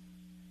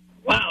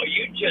 Wow,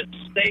 you just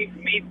saved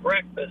me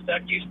breakfast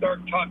after you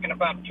start talking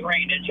about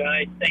drainage.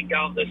 I think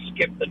I'll just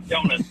skip the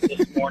donuts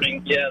this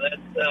morning. Yeah,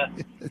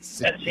 that's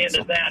the end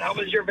of that. How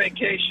was your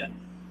vacation?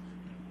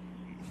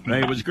 Hey,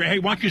 it was great. Hey,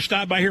 why don't you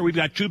stop by here? We've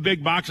got 2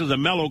 big boxes of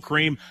Mellow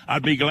Cream.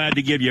 I'd be glad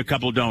to give you a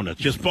couple donuts.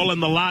 Just pull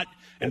in the lot.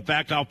 In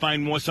fact, I'll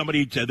find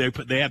somebody.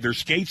 They have their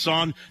skates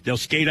on. They'll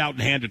skate out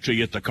and hand it to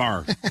you at the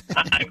car.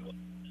 I'm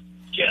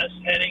just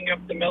heading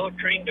up to Mellow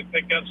Cream to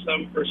pick up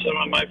some for some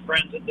of my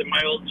friends at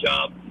my old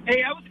job.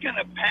 Hey, I was going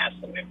to pass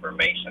some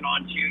information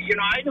on to you.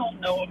 I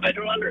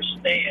don't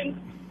understand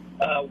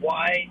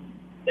why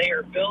they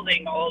are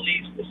building all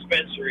these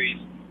dispensaries.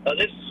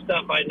 This is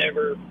stuff I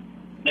never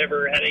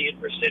had any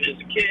interest in as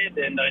a kid,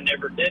 and I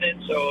never did it,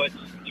 so it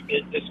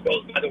just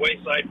goes by the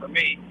wayside for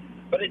me.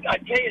 But I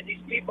tell you,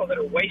 these people that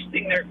are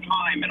wasting their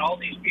time and all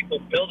these people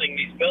building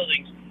these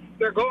buildings,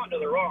 they're going to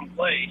the wrong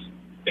place.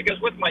 Because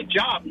with my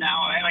job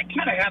now, I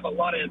kind of have a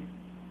lot of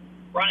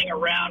running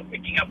around,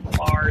 picking up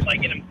cars. I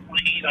get them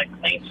cleaned. I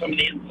clean some of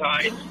the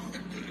insides,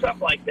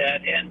 stuff like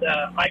that. And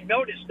I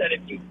noticed that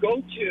if you go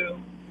to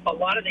a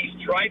lot of these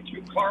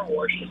drive-through car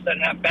washes that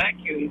have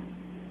vacuum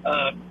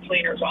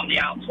cleaners on the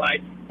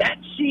outside, that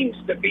seems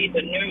to be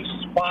the new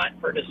spot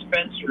for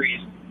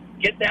dispensaries.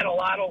 Get that a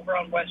lot over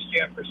on West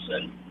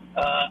Jefferson.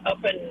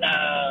 Up in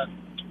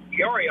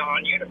Peoria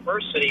on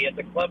University at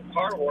the Club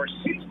Car Wash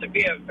seems to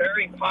be a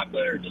very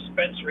popular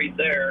dispensary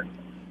there.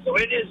 So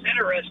it is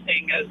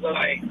interesting as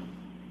I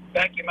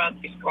vacuum out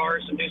these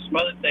cars and do some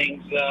other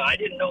things. I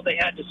didn't know they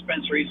had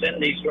dispensaries in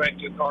these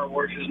direct-to car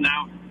washes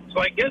now.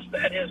 So I guess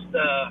that is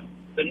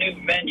the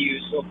new venue.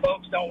 So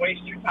folks, don't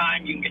waste your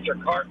time. You can get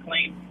your car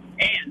cleaned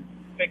and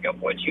pick up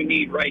what you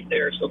need right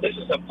there. So this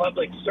is a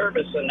public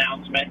service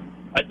announcement.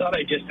 I thought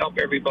I'd just help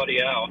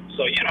everybody out.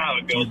 So you know how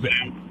it goes,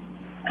 man.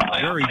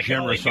 Very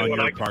generous on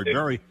your part.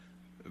 Very,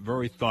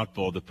 very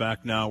thoughtful. The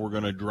fact now we're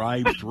going to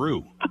drive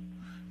through,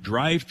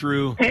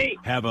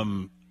 have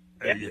them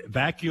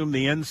vacuum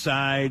the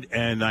inside,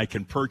 and I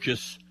can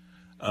purchase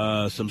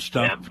some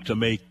stuff to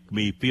make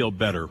me feel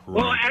better.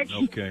 Well, right.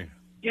 Actually, okay.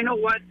 You know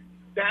what?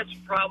 That's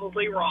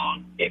probably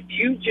wrong. If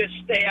you just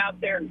stay out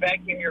there and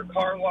vacuum your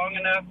car long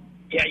enough,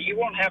 you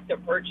won't have to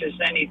purchase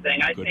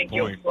anything. I think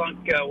you'll flunk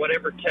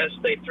whatever test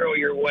they throw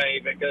your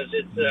way because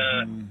it's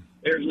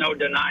there's no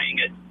denying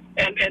it.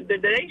 And do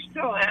they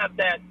still have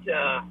that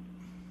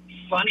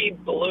funny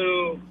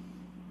blue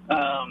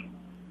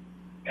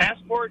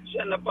passports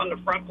end up on the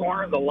front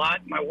corner of the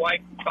lot? My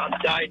wife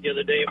about died the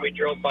other day, and we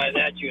drove by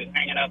that. She was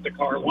hanging out the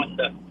car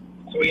window,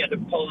 so we had to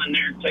pull in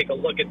there and take a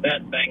look at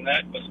that thing.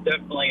 That was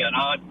definitely an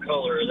odd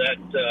color,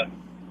 that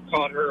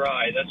caught her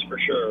eye. That's for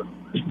sure.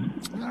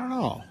 I don't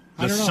know.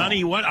 The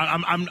sunny what?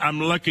 I'm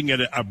looking at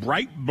a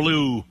bright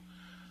blue,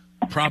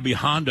 probably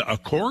Honda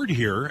Accord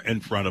here in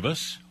front of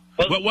us.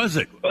 What was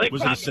it? Well,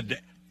 was it a sedan?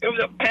 It was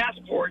a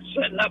Passport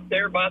sitting up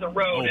there by the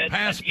road at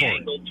the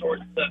angle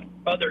towards the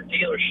other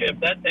dealership.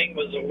 That thing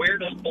was the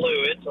weirdest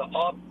blue. It's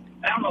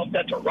I don't know if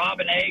that's a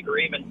robin egg or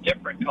even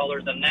different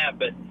color than that,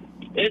 but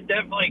it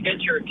definitely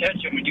gets your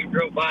attention when you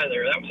drove by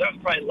there. That was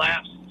probably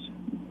last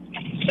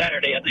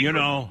Saturday. I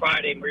think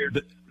Friday.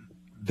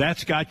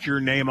 That's got your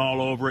name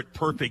all over it.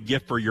 Perfect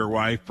gift for your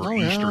wife for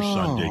Easter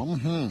Sunday.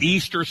 Mm-hmm.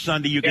 Easter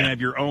Sunday, you can have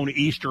your own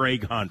Easter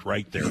egg hunt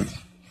right there.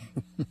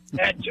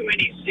 Had too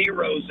many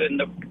zeros in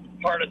the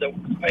part of the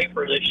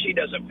paper that she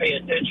doesn't pay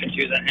attention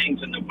to that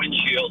hangs in the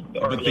windshield.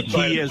 But the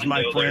key is,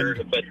 my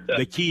friend,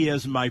 the key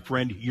is, my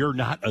friend, you're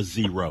not a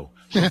zero.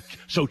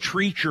 So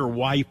treat your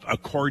wife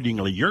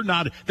accordingly. You're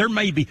not. There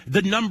may be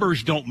the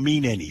numbers don't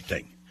mean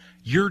anything.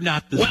 You're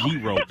not the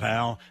zero,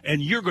 pal,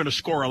 and you're going to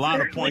score a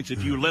lot of points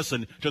if you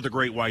listen to the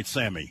Great White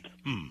Sammy.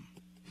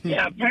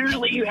 Yeah,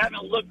 apparently you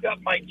haven't looked up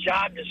my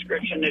job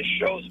description that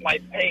shows my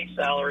pay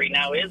salary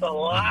now is a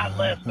lot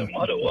less than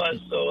what it was,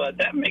 so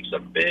that makes a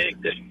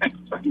big difference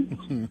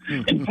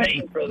in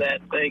paying for that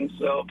thing.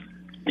 So,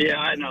 yeah,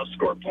 I know.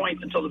 Score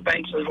points until the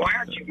bank says, why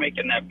aren't you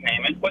making that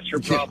payment? What's your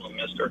problem,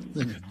 mister?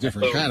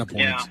 Different kind of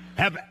points.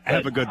 Yeah.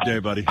 Have a good day,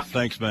 buddy.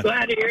 Thanks, man.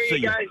 Glad to hear you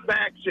guys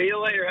back. See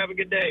you later. Have a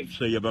good day.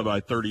 See you. Bye-bye.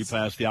 30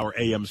 past the hour,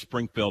 AM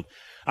Springfield.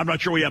 I'm not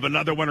sure we have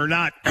another one or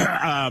not.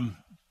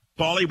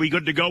 Paulie, we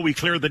good to go? We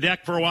cleared the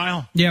deck for a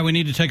while? Yeah, we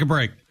need to take a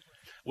break.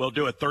 We'll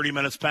do it 30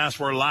 minutes past.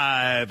 We're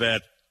live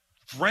at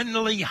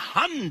Friendly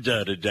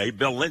Honda today.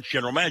 Bill Lynch,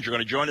 General Manager,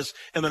 going to join us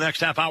in the next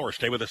half hour.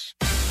 Stay with us.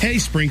 Hey,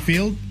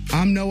 Springfield.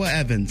 I'm Noah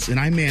Evans, and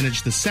I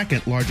manage the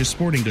second largest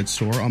sporting goods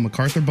store on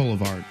MacArthur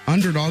Boulevard,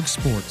 Underdog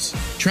Sports.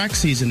 Track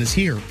season is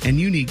here, and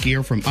you need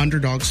gear from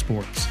Underdog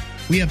Sports.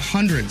 We have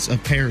hundreds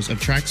of pairs of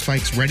track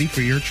spikes ready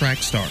for your track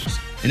stars,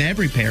 and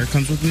every pair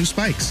comes with new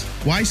spikes.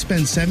 Why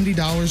spend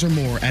 $70 or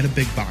more at a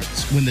big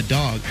box when the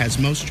dog has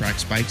most track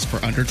spikes for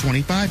under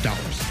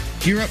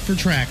 $25? Gear up for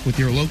track with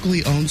your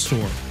locally owned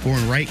store,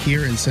 born right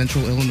here in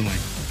Central Illinois.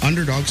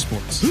 Underdog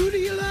Sports. Who do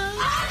you love?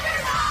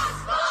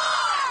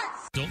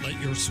 Don't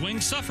let your swing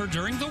suffer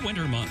during the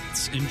winter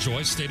months.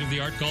 Enjoy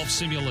state-of-the-art golf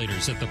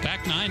simulators at the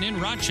Back Nine in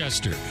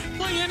Rochester.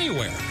 Play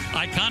anywhere.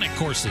 Iconic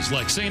courses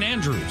like St.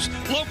 Andrews,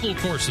 local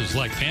courses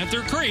like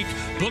Panther Creek.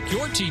 Book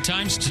your tee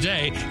times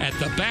today at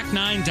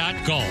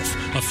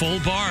theback9.golf. A full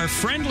bar,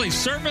 friendly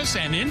service,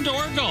 and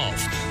indoor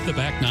golf. The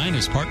Back Nine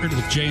is partnered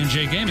with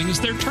J&J Gaming as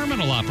their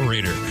terminal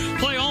operator.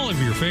 Play all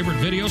of your favorite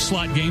video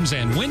slot games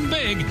and win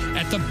big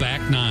at the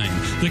Back Nine.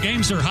 The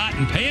games are hot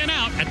and paying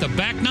out at the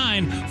Back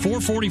Nine,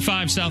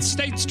 445 South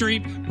State Street,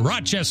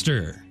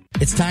 Rochester.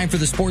 It's time for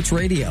the Sports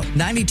Radio,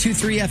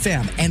 92.3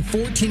 FM and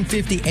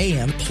 1450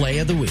 AM Play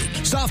of the Week.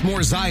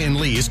 Sophomore Zion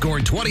Lee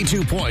scored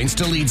 22 points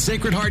to lead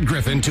Sacred Heart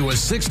Griffin to a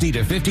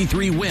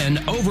 60-53 win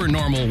over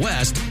Normal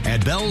West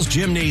at Bell's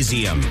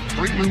Gymnasium.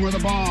 Brinkman with the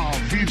ball,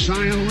 feeds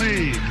Zion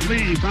Lee.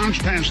 Lee, bounce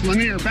pass,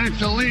 Lanier, back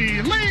to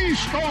Lee. Lee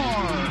score!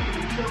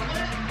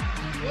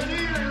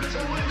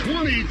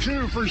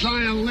 22 for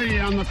Zion Lee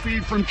on the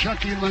feed from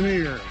Chucky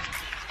Lanier,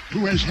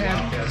 who has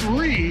had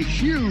 3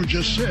 huge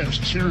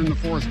assists here in the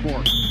fourth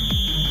quarter.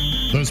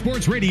 The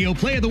Sports Radio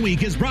Play of the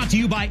Week is brought to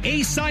you by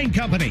Ace Sign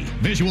Company.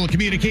 Visual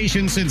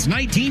communication since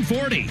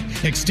 1940.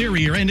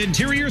 Exterior and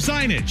interior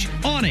signage,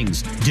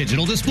 awnings,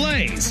 digital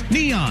displays,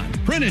 neon,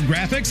 printed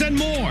graphics, and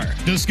more.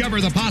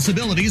 Discover the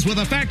possibilities with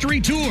a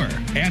factory tour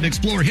and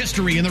explore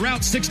history in the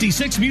Route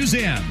 66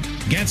 Museum.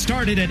 Get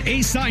started at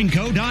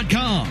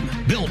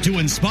acesignco.com. Built to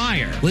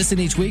inspire. Listen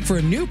each week for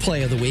a new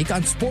Play of the Week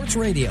on Sports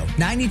Radio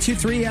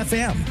 92.3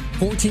 FM,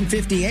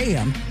 1450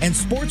 AM, and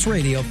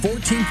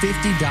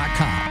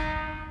sportsradio1450.com.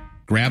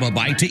 Grab a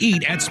bite to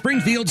eat at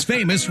Springfield's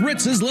famous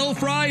Ritz's Lil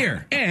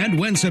Fryer and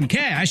win some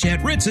cash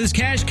at Ritz's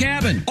Cash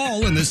Cabin,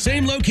 all in the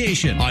same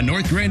location on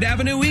North Grand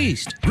Avenue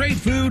East. Great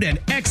food and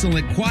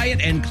excellent quiet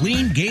and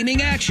clean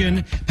gaming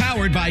action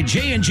powered by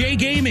J&J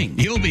Gaming.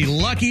 You'll be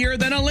luckier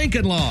than a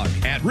Lincoln Log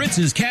at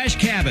Ritz's Cash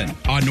Cabin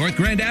on North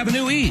Grand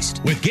Avenue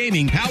East with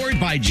gaming powered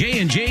by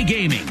J&J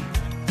Gaming.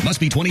 Must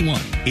be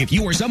 21. If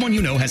you or someone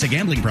you know has a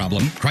gambling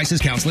problem,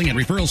 crisis counseling and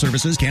referral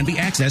services can be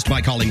accessed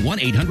by calling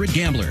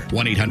 1-800-GAMBLER,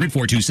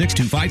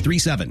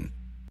 1-800-426-2537.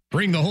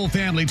 Bring the whole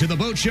family to the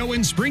Boat Show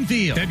in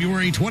Springfield,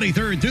 February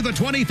 23rd through the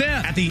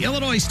 25th at the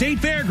Illinois State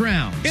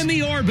Fairgrounds in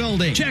the Orr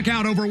Building. Check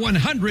out over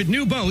 100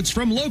 new boats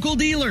from local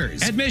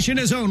dealers. Admission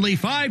is only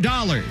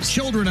 $5.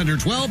 Children under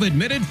 12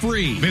 admitted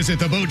free. Visit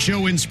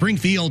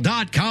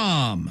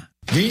theboatshowinspringfield.com.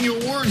 Daniel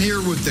Warren here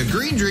with the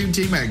Green Dream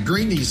Team at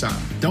Green Nissan.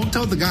 Don't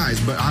tell the guys,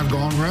 but I've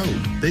gone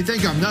rogue. They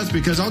think I'm nuts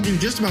because I'll do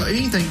just about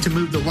anything to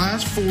move the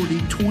last 40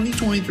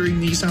 2023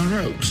 Nissan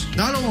Rogues.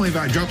 Not only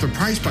have I dropped the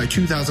price by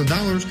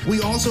 $2,000, we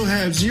also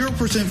have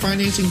 0%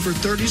 financing for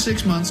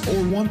 36 months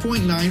or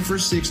 1.9 for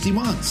 60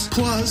 months.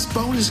 Plus,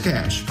 bonus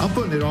cash. I'm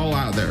putting it all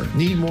out there.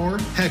 Need more?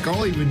 Heck,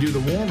 I'll even do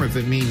the warm if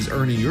it means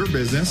earning your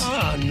business.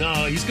 Oh,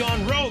 no, he's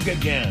gone rogue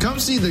again. Come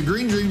see the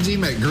Green Dream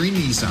Team at Green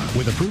Nissan.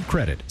 With approved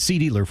credit. See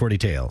dealer for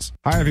details.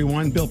 Hi,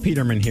 everyone. Bill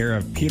Peterman here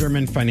of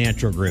Peterman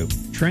Financial Group.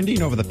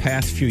 Trending over the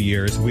past few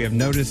years, we have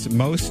noticed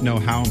most know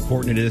how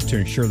important it is to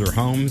insure their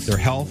homes, their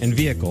health, and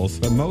vehicles,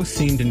 but most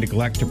seem to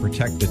neglect to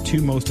protect the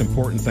two most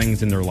important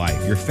things in their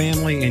life, your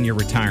family and your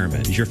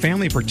retirement. Is your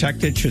family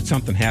protected should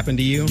something happen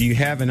to you? Do you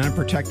have an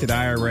unprotected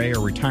IRA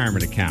or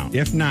retirement account?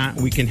 If not,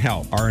 we can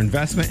help. Our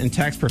investment and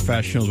tax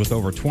professionals with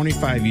over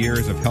 25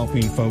 years of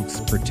helping folks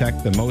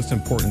protect the most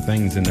important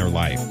things in their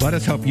life. Let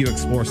us help you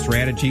explore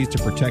strategies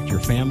to protect your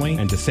family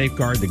and to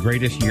safeguard the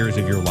greatest years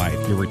of your life,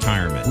 your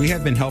retirement. We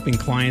have been helping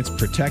clients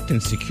protect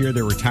and secure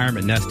their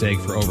retirement nest egg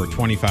for over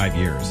 25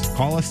 years.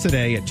 Call us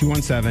today at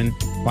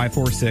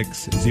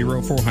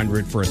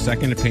 217-546-0400 for a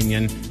second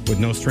opinion with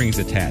no strings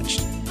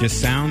attached.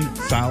 Just sound,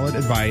 solid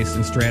advice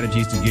and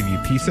strategies to give you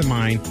peace of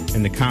mind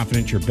and the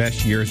confidence your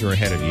best years are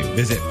ahead of you.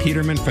 Visit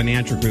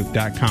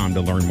PetermanFinancialGroup.com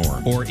to learn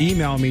more. Or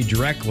email me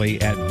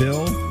directly at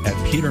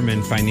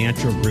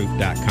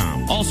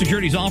bill@PetermanFinancialGroup.com. All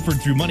securities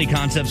offered through Money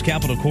Concepts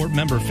Capital Corp,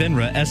 member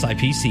FINRA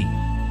SIPC.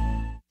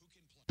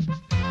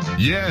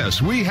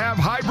 Yes, we have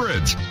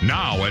hybrids.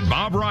 Now at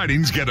Bob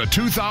Ridings, get a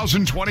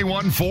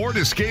 2021 Ford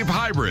Escape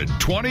Hybrid,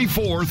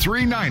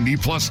 $24,390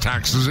 plus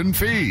taxes and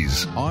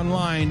fees.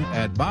 Online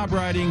at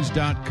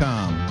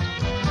bobridings.com.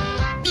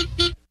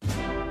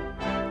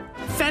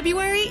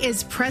 February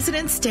is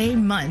President's Day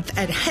month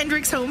at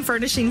Hendricks Home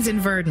Furnishings in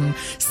Verdon.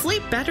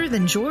 Sleep better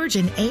than George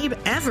and Abe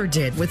ever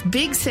did with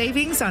big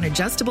savings on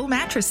adjustable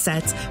mattress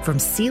sets from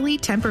Sealy,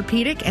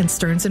 Tempur-Pedic, and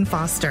Stearns &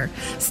 Foster.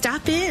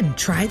 Stop in,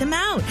 try them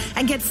out,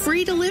 and get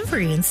free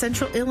delivery in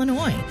Central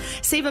Illinois.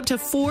 Save up to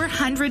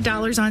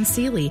 $400 on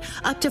Sealy,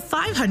 up to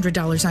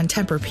 $500 on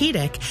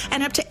Tempur-Pedic,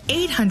 and up to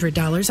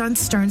 $800 on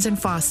Stearns &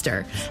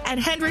 Foster. At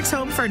Hendricks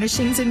Home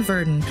Furnishings in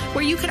Verdon,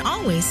 where you can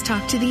always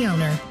talk to the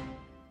owner.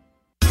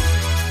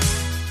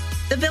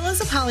 The Villas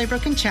of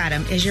Hollybrook and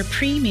Chatham is your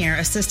premier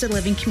assisted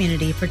living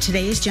community for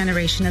today's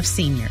generation of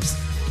seniors.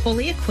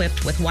 Fully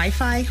equipped with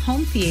Wi-Fi,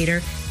 home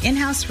theater,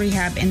 in-house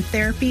rehab, and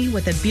therapy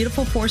with a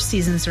beautiful Four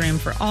Seasons room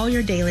for all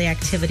your daily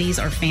activities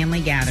or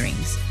family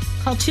gatherings.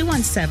 Call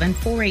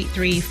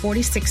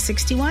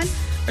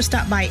 217-483-4661 or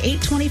stop by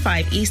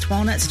 825 East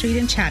Walnut Street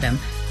in Chatham.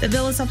 The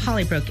Villas of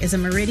Hollybrook is a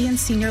Meridian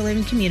senior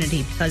living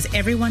community because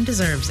everyone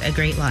deserves a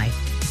great life.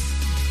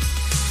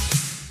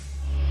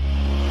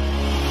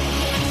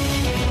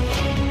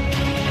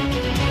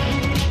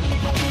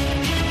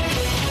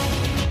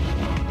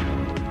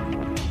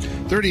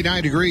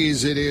 39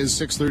 degrees. It is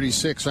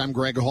 6:36. I'm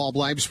Greg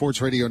Hallbleib, Sports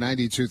Radio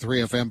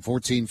 92.3 FM,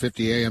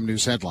 1450 AM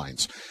News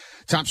Headlines.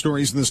 Top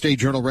stories in the State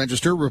Journal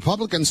Register.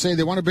 Republicans say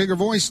they want a bigger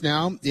voice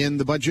now in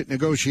the budget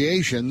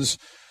negotiations,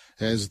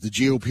 as the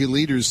GOP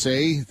leaders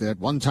say that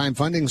one-time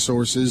funding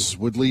sources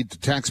would lead to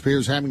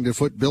taxpayers having to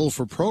foot bill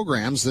for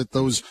programs that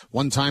those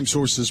one-time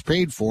sources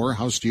paid for.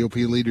 House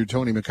GOP leader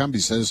Tony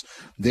McCumbee says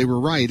they were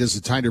right, as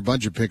a tighter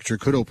budget picture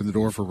could open the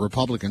door for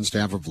Republicans to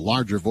have a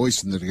larger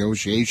voice in the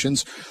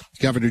negotiations.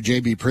 Governor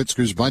J.B.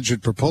 Pritzker's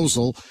budget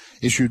proposal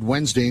issued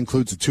Wednesday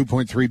includes a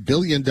 $2.3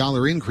 billion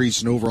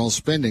increase in overall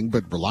spending,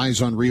 but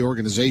relies on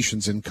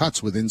reorganizations and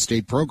cuts within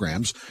state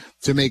programs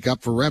to make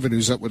up for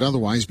revenues that would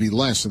otherwise be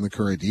less in the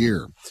current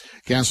year.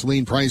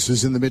 Gasoline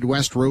prices in the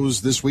Midwest rose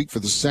this week for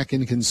the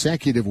second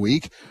consecutive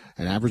week,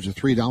 an average of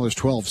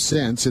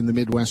 $3.12 in the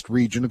Midwest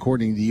region,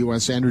 according to the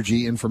U.S.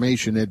 Energy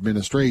Information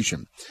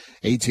Administration.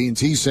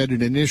 AT&T said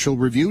an initial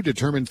review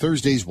determined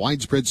Thursday's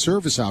widespread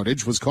service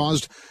outage was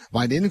caused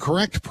by an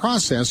incorrect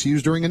process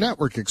used during a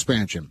network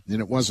expansion, and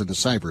it wasn't a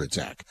cyber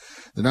attack.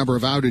 The number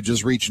of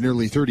outages reached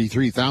nearly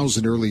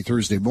 33,000 early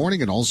Thursday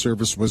morning, and all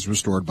service was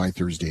restored by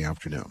Thursday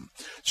afternoon.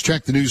 Let's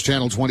check the News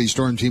Channel 20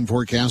 Storm Team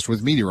forecast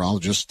with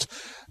meteorologist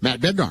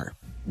Matt Bednar.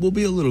 We'll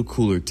be a little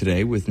cooler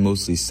today with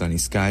mostly sunny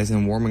skies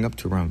and warming up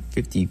to around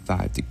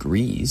 55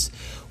 degrees.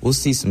 We'll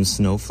see some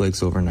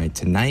snowflakes overnight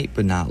tonight,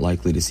 but not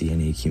likely to see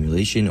any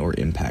accumulation or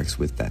impacts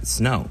with that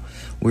snow.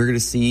 We're going to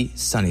see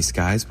sunny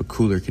skies, but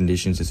cooler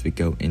conditions as we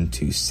go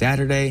into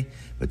Saturday.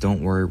 But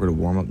don't worry, we're going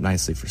to warm up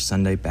nicely for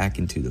Sunday, back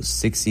into those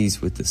 60s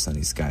with the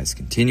sunny skies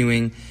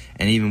continuing,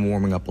 and even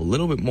warming up a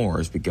little bit more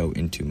as we go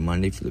into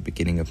Monday for the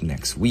beginning of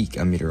next week.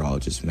 I'm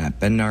meteorologist Matt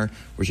Bednar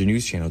with your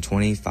News Channel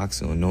 20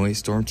 Fox Illinois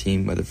Storm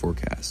Team weather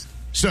forecast.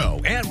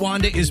 So, Aunt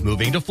Wanda is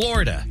moving to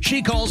Florida.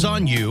 She calls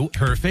on you,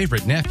 her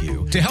favorite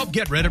nephew, to help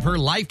get rid of her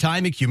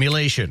lifetime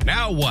accumulation.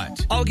 Now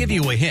what? I'll give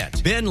you a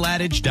hint.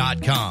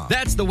 BenLadage.com.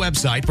 That's the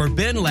website for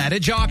Ben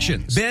Ladage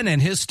Auctions. Ben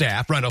and his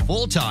staff run a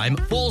full-time,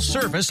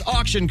 full-service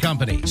auction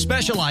company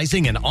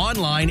specializing in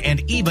online and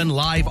even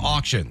live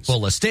auctions.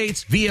 Full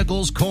estates,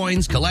 vehicles,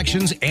 coins,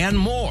 collections, and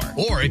more.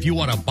 Or if you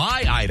want to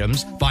buy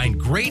items, find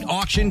great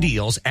auction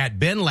deals at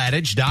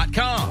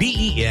BenLadage.com.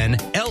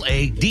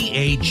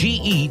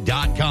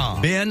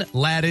 BenLadage.com. Ben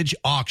Ladage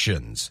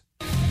Auctions.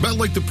 Bet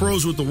like the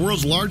pros with the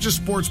world's largest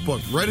sports book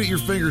right at your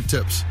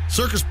fingertips.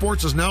 Circus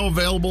Sports is now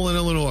available in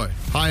Illinois.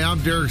 Hi, I'm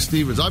Derek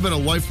Stevens. I've been a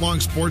lifelong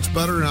sports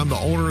bettor, and I'm the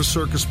owner of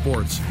Circus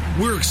Sports.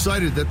 We're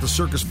excited that the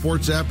Circus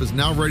Sports app is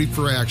now ready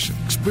for action.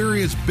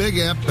 Experience big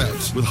app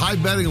bets with high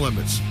betting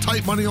limits,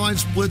 tight money line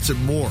splits,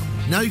 and more.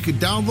 Now you can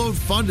download,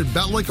 fund, and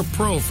bet like a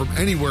pro from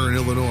anywhere in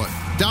Illinois.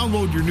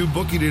 Download your new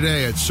bookie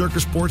today at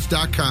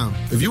circusports.com.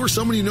 If you or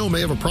someone you know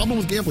may have a problem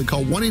with gambling,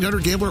 call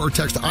 1-800-GAMBLER or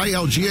text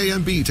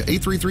ILGAMB to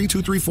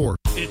 833-234.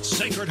 It's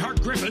Sacred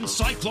Heart Griffin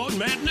Cyclone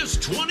Madness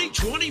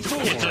 2024.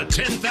 It's a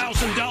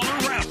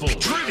 $10,000 raffle,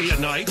 trivia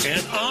night,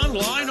 and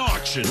online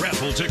auction.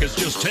 Raffle tickets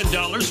just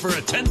 $10 for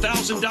a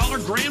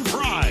 $10,000 grand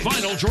prize.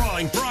 Final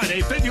drawing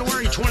Friday,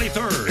 February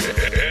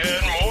 23rd.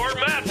 And more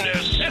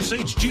madness.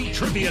 SHG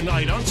Trivia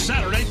Night on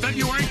Saturday,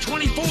 February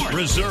 24th.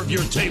 Reserve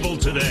your table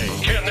today.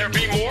 Can there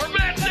be more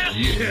madness?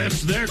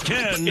 Yes, there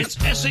can. It's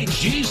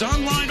SHG's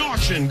online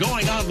auction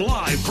going on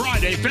live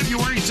Friday,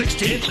 February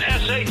 16th. It's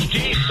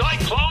SHG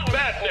Cyclone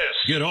Madness.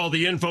 Get all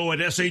the info at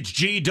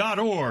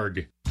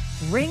shg.org.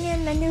 Ring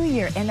in the new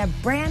year in a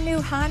brand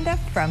new Honda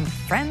from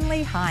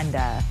Friendly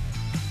Honda.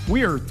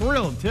 We are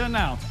thrilled to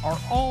announce our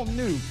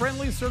all-new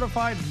Friendly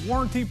Certified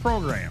Warranty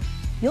Program.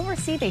 You'll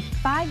receive a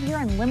 5-year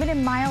unlimited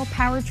mile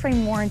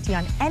powertrain warranty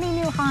on any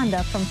new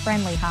Honda from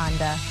Friendly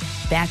Honda.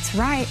 That's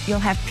right. You'll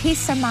have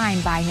peace of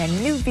mind buying a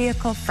new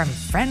vehicle from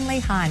Friendly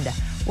Honda,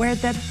 where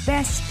the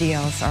best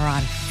deals are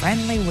on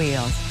friendly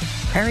wheels.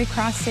 Prairie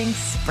Crossing,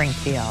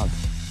 Springfield.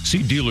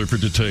 See dealer for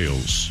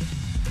details.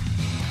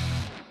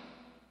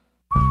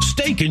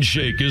 Steak and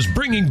Shake is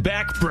bringing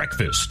back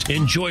breakfast.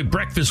 Enjoy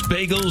breakfast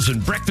bagels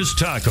and breakfast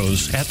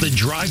tacos at the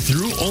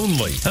drive-thru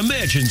only.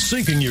 Imagine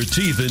sinking your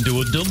teeth into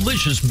a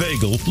delicious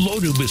bagel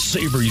loaded with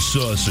savory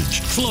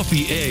sausage,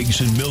 fluffy eggs,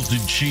 and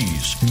melted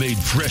cheese, made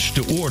fresh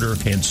to order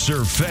and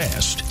served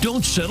fast.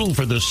 Don't settle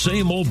for the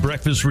same old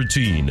breakfast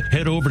routine.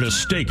 Head over to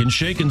Steak and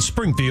Shake in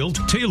Springfield,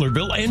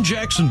 Taylorville, and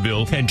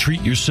Jacksonville and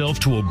treat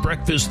yourself to a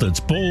breakfast that's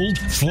bold,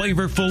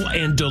 flavorful,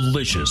 and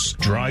delicious.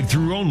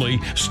 Drive-thru only,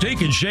 Steak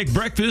and Shake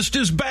breakfast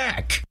is back.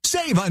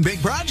 Save on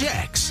big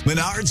projects.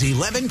 Menards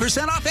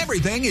 11% off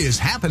everything is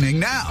happening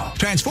now.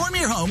 Transform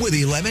your home with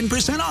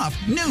 11% off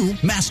new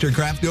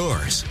Mastercraft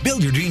doors.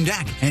 Build your dream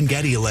deck and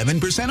get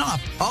 11%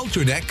 off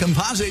Ultra Deck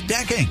composite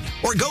decking.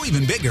 Or go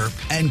even bigger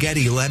and get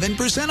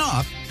 11%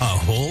 off a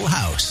whole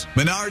house.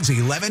 Menards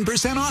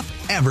 11% off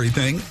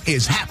everything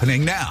is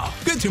happening now.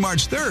 Good through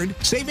March 3rd.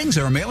 Savings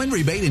are a mail-in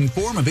rebate in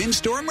form of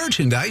in-store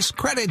merchandise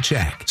credit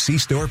check. See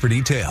store for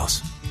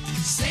details.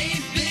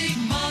 Save big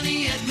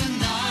money at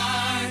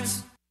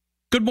Menards.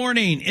 Good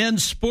morning. In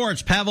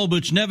sports, Pavel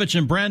Buchnevich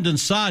and Brandon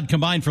Saad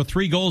combined for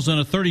 3 goals in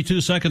a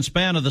 32-second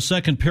span of the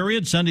second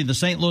period, sending the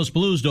St. Louis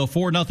Blues to a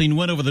 4-0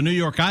 win over the New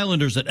York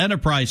Islanders at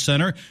Enterprise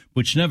Center.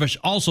 Buchnevich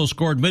also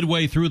scored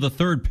midway through the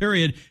third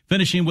period,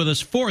 finishing with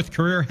his 4th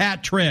career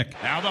hat trick.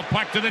 Now the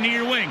puck to the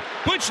near wing.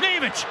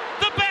 Buchnevich,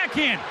 the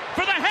backhand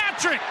for the hat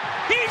trick.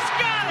 He's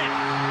got it!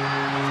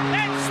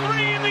 That's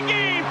 3 in the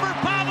game for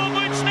Pavel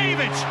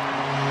Buchnevich.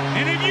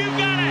 And if you've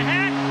got a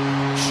hat,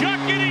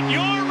 chuck it in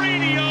your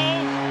radio.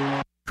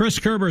 Chris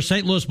Kerber,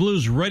 St. Louis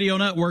Blues Radio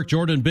Network.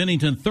 Jordan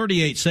Binnington,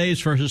 38 saves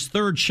for his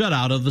 3rd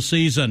shutout of the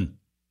season.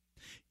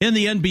 In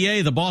the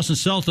NBA, the Boston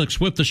Celtics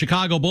whipped the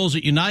Chicago Bulls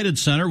at United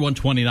Center,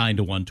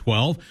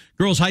 129-112.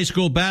 Girls high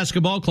school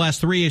basketball, Class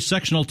 3A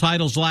sectional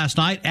titles last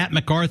night at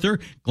MacArthur.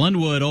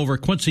 Glenwood over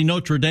Quincy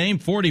Notre Dame,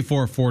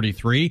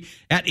 44-43.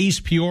 At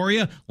East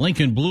Peoria,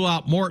 Lincoln blew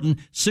out Morton,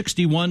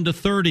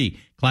 61-30.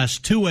 Class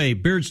 2A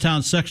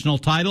Beardstown sectional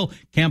title,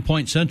 Camp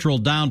Point Central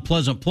down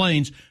Pleasant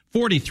Plains,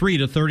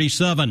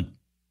 43-37.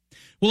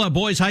 We'll have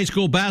boys high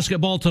school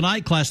basketball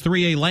tonight. Class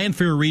 3A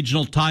Lanphier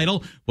regional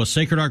title with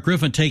Sacred Heart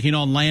Griffin taking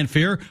on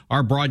Lanphier.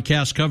 Our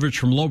broadcast coverage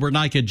from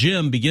Lobernica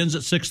Gym begins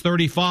at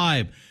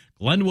 6:35.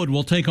 Glenwood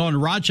will take on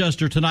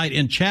Rochester tonight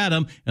in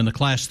Chatham in the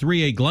Class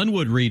 3A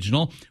Glenwood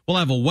Regional. We'll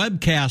have a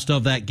webcast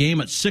of that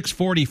game at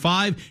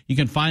 6:45. You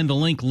can find the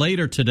link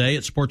later today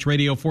at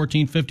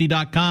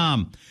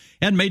sportsradio1450.com.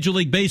 And Major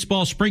League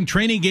Baseball spring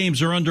training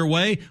games are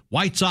underway.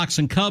 White Sox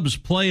and Cubs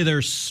play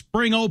their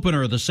spring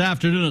opener this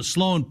afternoon at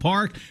Sloan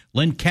Park.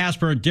 Lynn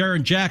Casper and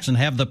Darren Jackson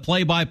have the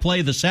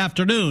play-by-play this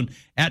afternoon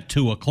at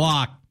 2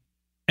 o'clock.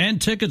 And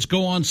tickets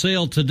go on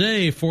sale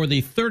today for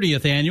the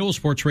 30th annual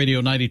Sports Radio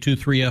 92.3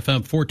 FM,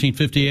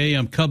 1450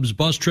 AM Cubs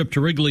bus trip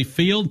to Wrigley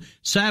Field,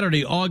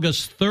 Saturday,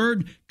 August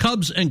 3rd.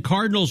 Cubs and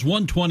Cardinals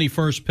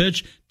 121st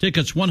pitch.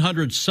 Tickets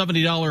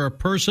 $170 a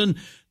person.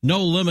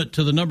 No limit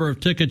to the number of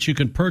tickets you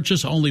can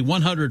purchase. Only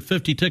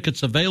 150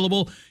 tickets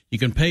available. You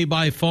can pay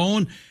by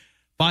phone,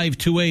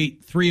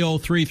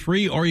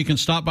 528-3033, or you can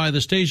stop by the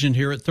station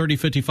here at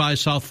 3055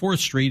 South 4th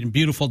Street in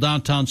beautiful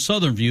downtown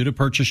Southern View to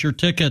purchase your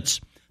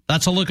tickets.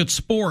 That's a look at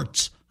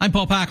sports. I'm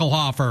Paul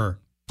Packelhofer.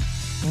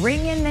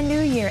 Ring in the new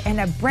year in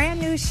a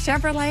brand new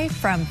Chevrolet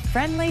from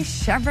Friendly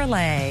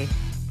Chevrolet.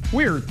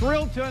 We're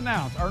thrilled to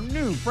announce our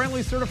new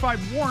Friendly Certified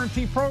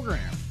Warranty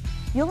Program.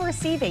 You'll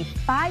receive a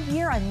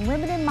 5-year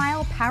unlimited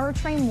mile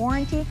powertrain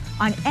warranty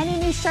on any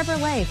new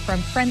Chevrolet from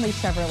Friendly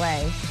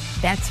Chevrolet.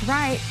 That's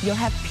right. You'll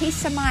have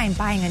peace of mind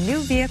buying a new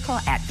vehicle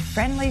at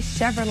Friendly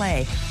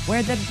Chevrolet,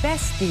 where the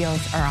best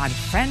deals are on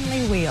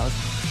friendly wheels.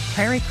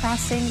 Prairie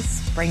Crossing,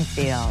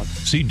 Springfield.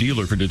 See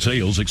dealer for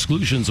details.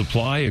 Exclusions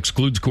apply.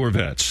 Excludes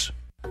Corvettes.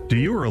 Do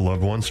you or a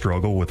loved one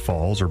struggle with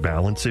falls or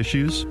balance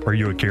issues? Are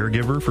you a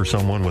caregiver for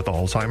someone with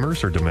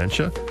Alzheimer's or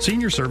dementia?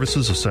 Senior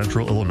Services of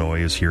Central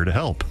Illinois is here to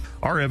help.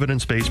 Our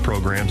evidence-based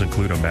programs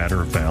include a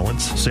Matter of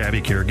Balance,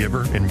 Savvy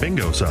Caregiver, and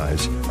Bingo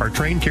Size. Our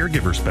trained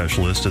caregiver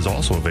specialist is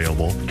also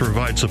available to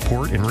provide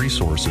support and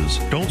resources.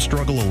 Don't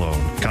struggle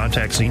alone.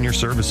 Contact Senior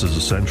Services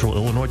of Central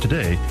Illinois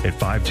today at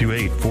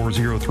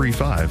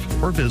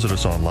 528-4035 or visit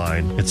us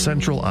online at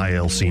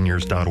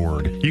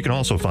centralilseniors.org. You can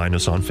also find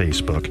us on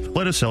Facebook.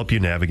 Let us help you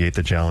navigate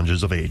the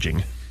challenges of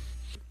aging.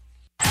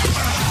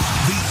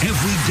 The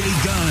everyday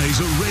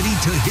guys are ready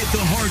to hit the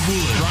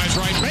hardwood. Drives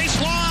right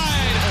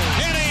baseline,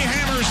 and he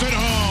hammers it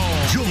home.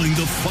 Join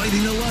the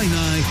Fighting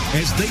Illini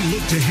as they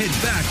look to head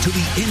back to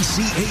the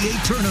NCAA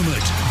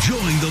tournament.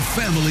 Join the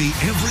family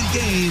every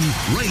game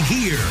right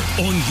here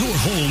on your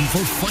home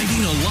for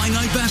Fighting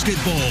Illini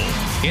basketball.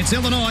 It's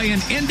Illinois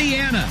and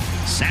Indiana,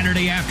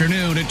 Saturday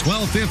afternoon at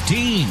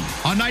 12:15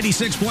 on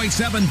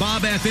 96.7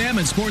 Bob FM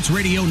and Sports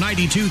Radio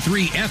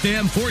 92.3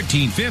 FM,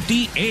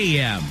 1450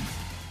 AM.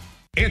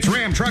 It's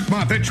Ram Truck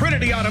Month at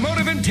Trinity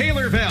Automotive in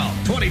Taylorville.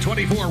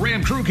 2024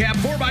 Ram Crew Cab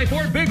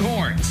 4x4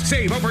 Bighorns.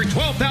 Save over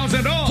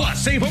 $12,000 off. Plus,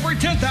 save over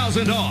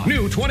 $10,000 off.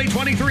 New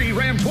 2023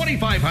 Ram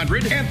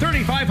 2500 and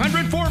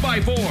 3500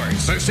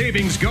 4x4s. The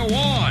savings go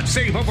on.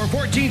 Save over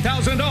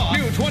 $14,000 off.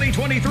 New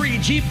 2023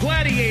 Jeep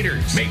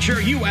Gladiators. Make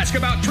sure you ask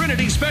about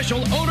Trinity's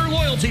special owner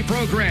loyalty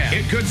program.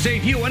 It could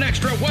save you an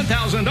extra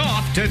 $1,000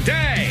 off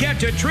today. Get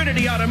to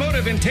Trinity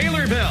Automotive in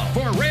Taylorville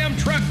for Ram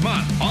Truck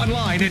Month.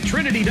 Online at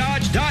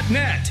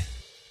trinitydodge.net.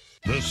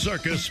 The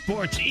Circus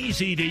Sports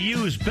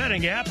easy-to-use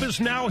betting app is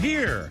now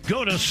here.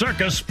 Go to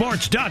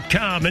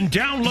circusports.com and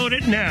download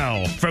it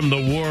now from the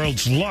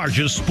world's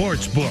largest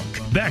sports book.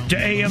 Back to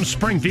AM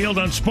Springfield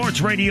on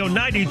Sports Radio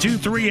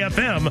 92.3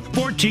 FM,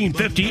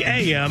 1450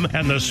 AM,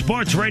 and the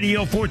Sports Radio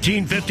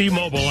 1450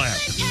 mobile app.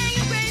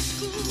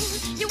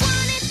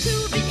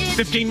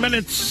 15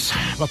 minutes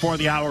before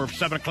the hour of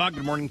 7 o'clock.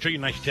 Good morning to you.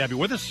 Nice to have you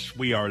with us.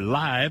 We are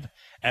live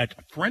at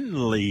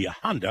Friendly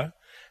Honda.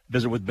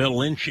 Visit with Bill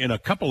Lynch in a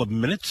couple of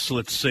minutes.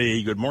 Let's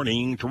say good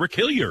morning to Rick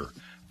Hillier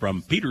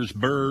from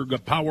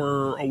Petersburg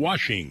Power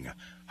Washing.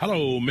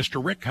 Hello,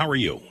 Mr. Rick. How are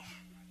you?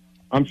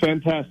 I'm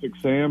fantastic,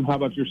 Sam. How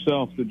about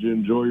yourself? Did you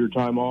enjoy your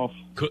time off?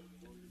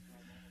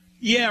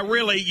 Yeah,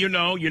 really. You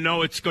know,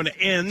 it's going to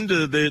end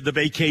the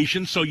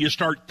vacation, so you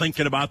start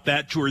thinking about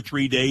that 2 or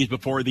 3 days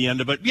before the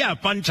end of it. Yeah,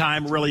 fun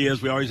time really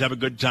is. We always have a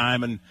good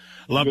time and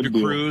love to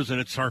cruise,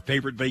 and it's our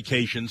favorite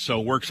vacation,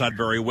 so it works out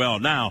very well.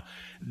 Now,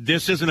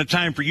 this isn't a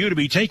time for you to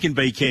be taking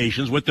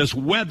vacations. With this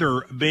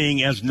weather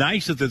being as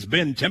nice as it's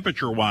been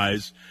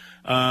temperature-wise,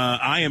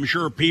 I am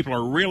sure people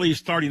are really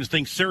starting to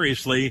think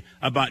seriously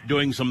about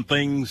doing some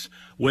things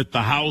with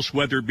the house,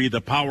 whether it be the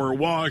power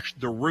wash,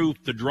 the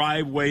roof, the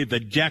driveway, the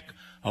deck,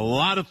 a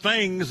lot of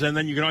things. And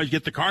then you can always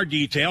get the car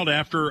detailed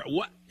after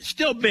what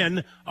still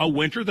been a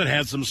winter that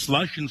has some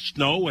slush and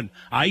snow and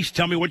ice.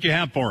 Tell me what you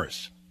have for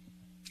us.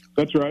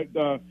 That's right.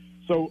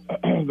 So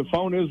the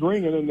phone is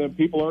ringing, and then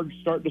people are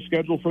starting to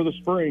schedule for the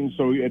spring.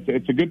 So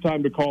it's a good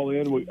time to call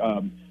in. We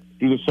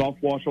do the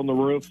soft wash on the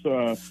roofs.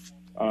 A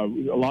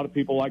lot of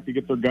people like to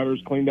get their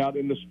gutters cleaned out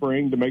in the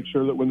spring to make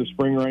sure that when the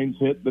spring rains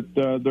hit that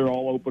they're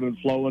all open and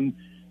flowing.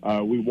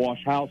 We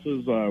wash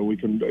houses. We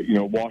can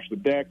wash the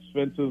decks,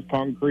 fences,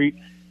 concrete.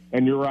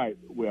 And you're right.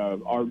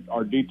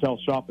 Our detail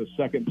shop is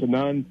second to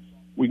none.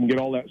 We can get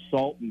all that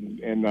salt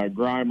and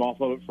grime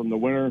off of it from the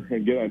winter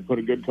and put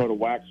a good coat of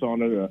wax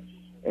on it.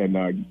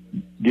 And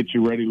get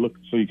you ready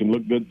so you can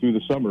look good through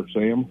the summer,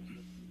 Sam.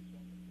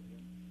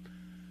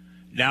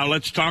 Now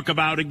let's talk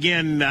about,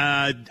 again,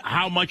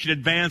 how much in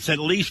advance, at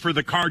least for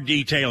the car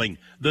detailing,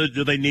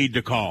 do they need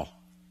to call?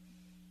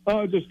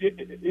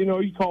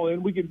 You call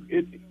in. We can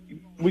get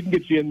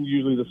you in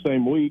usually the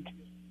same week.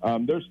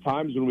 There's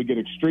times when we get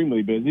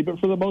extremely busy,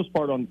 but for the most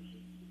part on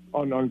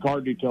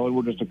car detailing,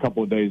 we're just a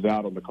couple of days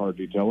out on the car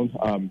detailing.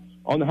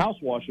 On the house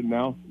washing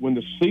now, when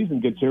the season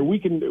gets here, we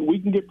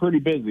can get pretty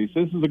busy.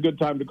 So this is a good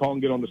time to call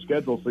and get on the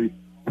schedule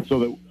so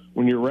that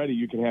when you're ready,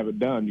 you can have it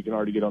done. You can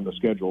already get on the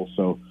schedule.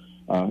 So,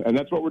 and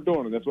that's what we're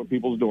doing, and that's what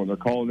people's doing. They're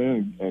calling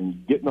in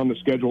and getting on the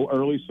schedule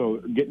early,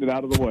 so getting it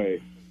out of the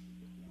way.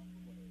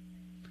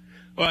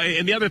 Well,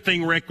 and the other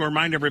thing, Rick,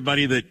 remind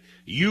everybody that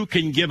you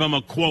can give them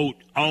a quote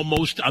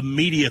almost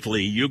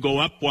immediately. You go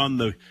up on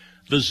the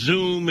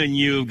Zoom and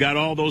you've got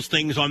all those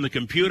things on the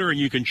computer, and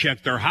you can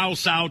check their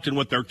house out and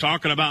what they're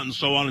talking about and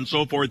so on and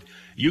so forth.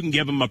 You can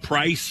give them a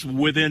price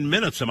within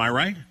minutes. Am I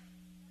right?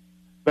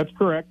 That's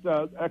correct.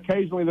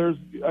 Occasionally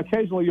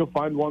you'll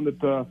find one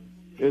that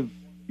is,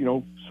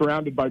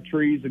 surrounded by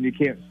trees and you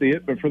can't see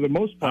it. But for the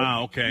most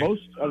part,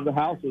 most of the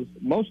houses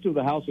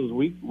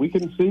we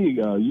can see.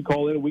 You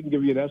call in and we can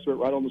give you an estimate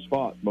right on the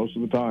spot most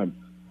of the time.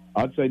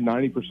 I'd say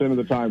 90% of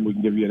the time we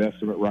can give you an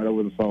estimate right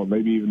over the phone,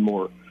 maybe even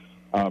more.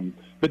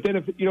 But then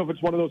if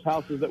it's one of those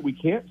houses that we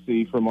can't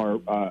see from our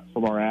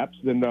apps,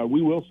 then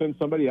we will send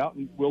somebody out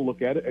and we'll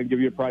look at it and give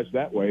you a price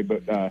that way.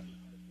 But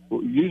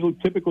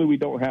typically we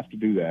don't have to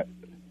do that.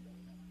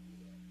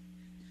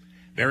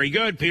 Very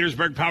good.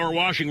 Petersburg Power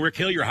Washing. Rick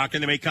Hillier, how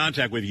can they make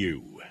contact with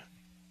you?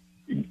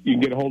 You can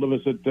get a hold of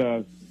us at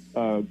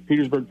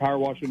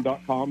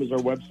PetersburgPowerWashing.com is our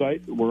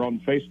website. We're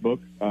on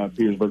Facebook,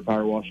 Petersburg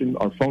Power Washing.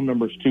 Our phone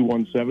number is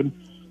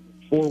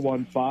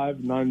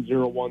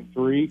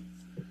 217-415-9013.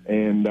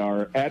 And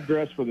our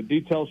address for the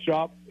detail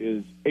shop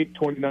is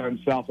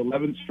 829 South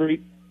 11th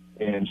Street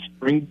in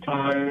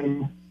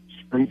Springtime,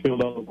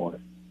 Springfield, Illinois.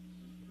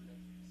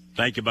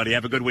 Thank you, buddy.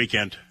 Have a good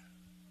weekend.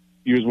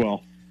 You as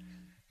well.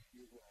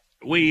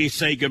 We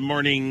say good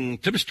morning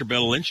to Mr.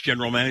 Bill Lynch,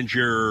 General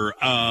Manager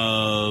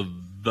of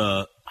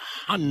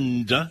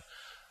Honda,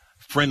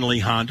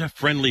 Friendly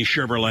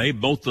Chevrolet.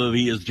 Both of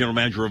he is General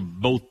Manager of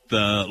both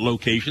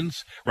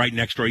locations, right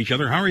next to each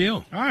other. How are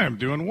you? I am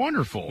doing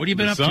wonderful. What have you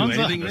been up to?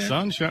 Anything? The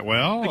sunshine.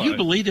 Well, can you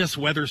believe this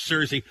weather?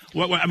 Seriously,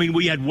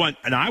 we had one,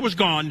 and I was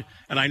gone,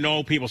 and I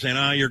know people saying,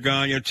 "You're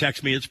gone."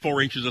 Text me, it's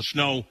 4 inches of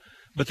snow.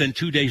 But then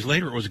 2 days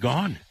later, it was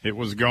gone. It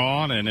was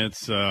gone, and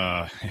it's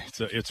a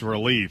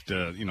relief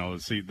to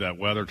see that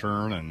weather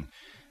turn, and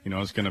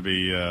it's going to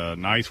be a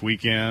nice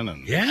weekend,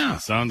 and the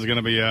sun's going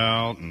to be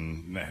out,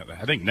 and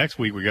I think next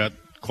week we got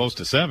close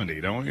to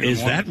 70, don't we?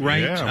 Is that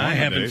right? Yeah, I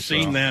haven't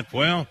seen that.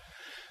 Well,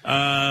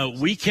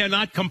 we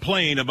cannot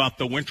complain about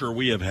the winter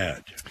we have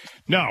had.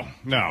 No.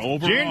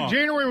 Overall,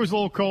 January was a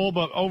little cold,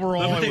 but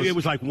overall it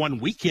was like one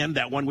weekend.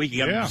 That 1 week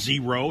you got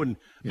 0,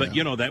 but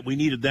that we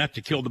needed that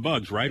to kill the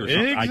bugs, right? Or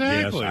something.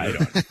 Exactly. I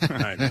guess.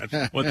 I don't.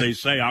 That's what they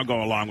say. I'll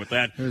go along with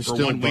that. There's for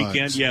still one bugs.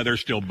 weekend. Yeah, there's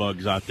still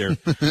bugs out there.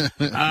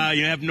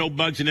 You have no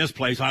bugs in this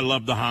place. I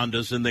love the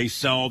Hondas, and they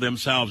sell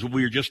themselves.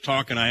 We were just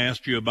talking. I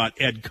asked you about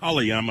Ed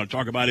Cully, and I'm going to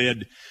talk about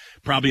Ed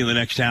probably in the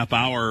next half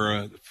hour.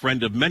 A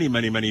friend of many,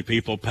 many, many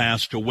people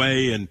passed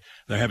away, and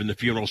they're having the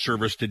funeral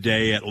service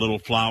today at Little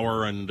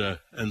Flower and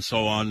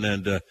so on.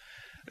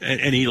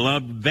 And he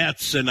loved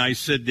vets. And I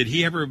said, did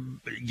he ever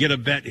get a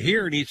vet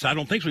here? And he said, I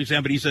don't think so. He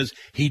said, but he says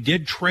he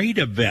did trade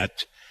a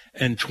vet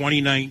in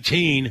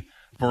 2019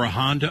 for a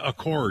Honda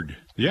Accord.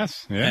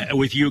 Yes, yeah.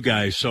 With you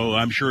guys. So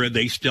I'm sure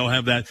they still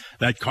have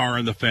that car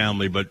in the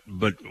family. But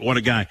what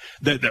a guy.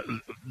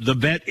 The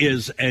vet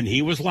is, and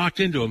he was locked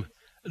into him.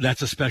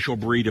 That's a special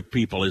breed of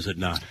people, is it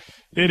not?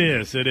 It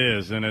is,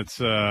 and it's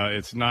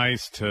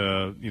nice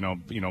to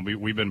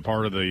we've been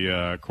part of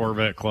the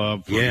Corvette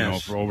Club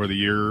for over the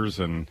years,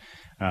 and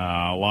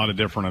a lot of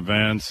different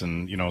events,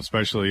 and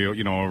especially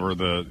over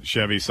the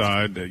Chevy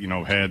side,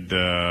 had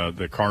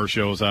the car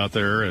shows out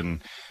there,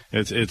 and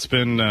it's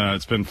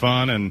been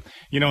fun, and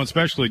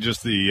especially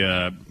just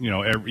the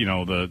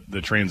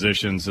the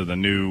transitions of the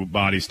new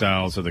body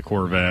styles of the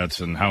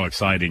Corvettes and how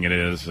exciting it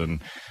is,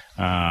 and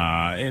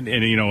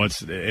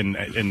it's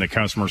and the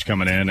customers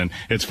coming in, and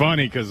it's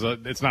funny because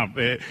it's not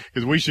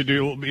because we should be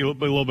a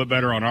little bit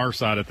better on our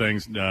side of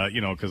things,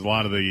 because a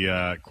lot of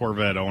the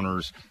Corvette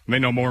owners, they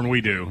know more than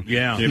we do.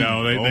 Yeah,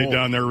 they've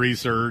done their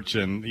research,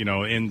 and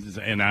ins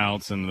and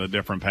outs and the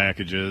different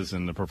packages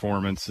and the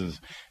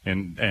performances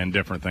and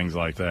different things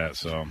like that.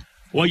 So.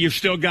 Well, you've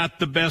still got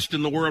the best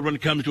in the world when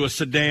it comes to a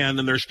sedan,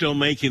 and they're still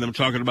making them.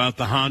 Talking about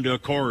the Honda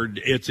Accord,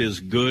 it's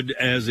as good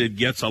as it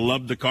gets. I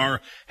love the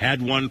car.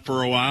 Had one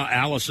for a while,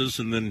 Alice's,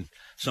 and then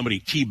somebody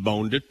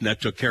T-boned it, and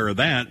that took care of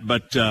that.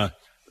 But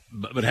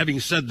having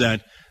said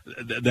that,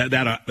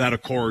 that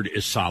Accord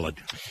is solid.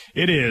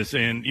 It is,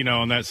 and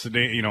and that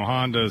sedan,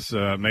 Honda's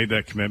made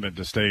that commitment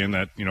to stay in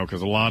that,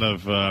 because a lot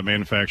of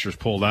manufacturers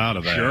pulled out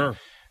of that. Sure.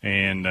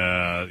 And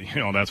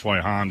that's why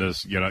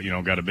Honda's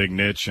got a big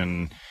niche,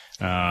 and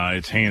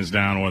it's hands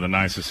down one of the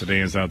nicest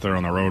sedans out there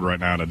on the road right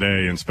now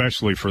today, and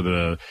especially for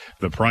the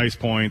price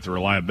point, the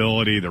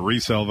reliability, the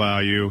resale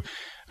value.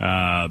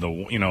 The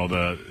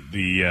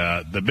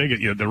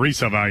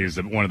resale value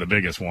is one of the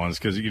biggest ones,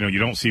 because you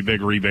don't see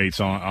big rebates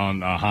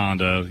on a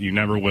Honda. You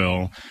never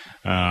will,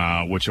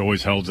 which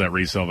always holds that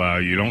resale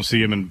value. You don't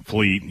see them in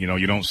fleet.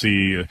 You don't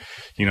see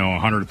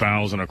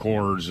 100,000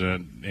 Accords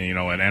at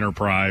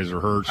Enterprise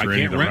or Hertz or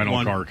any of the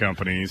rental car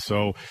companies.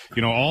 So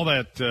all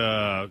that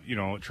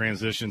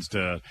transitions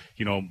to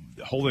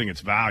holding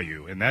its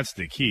value, and that's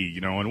the key.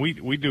 And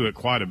we do it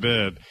quite a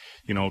bit.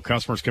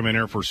 customers come in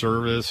there for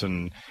service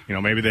and,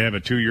 maybe they have a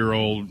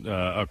 2-year-old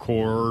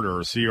Accord or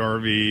a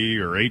CRV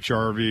or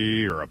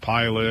HRV or a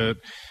Pilot,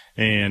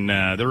 and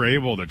they're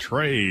able to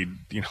trade,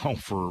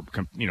 for,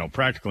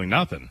 practically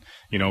nothing,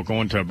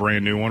 going to a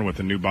brand new one with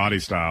the new body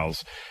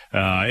styles.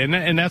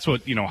 And that's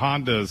what,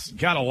 Honda's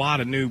got a lot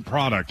of new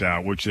product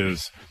out, which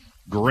is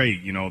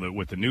great. That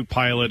with the new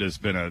Pilot has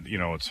been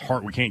it's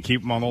hard. We can't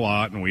keep them on the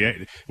lot.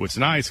 And what's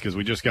nice, because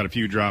we just got a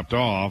few dropped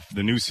off.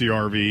 The new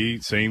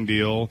CRV, same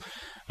deal.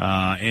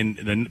 And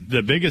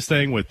the biggest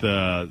thing with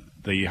the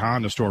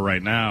Honda store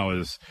right now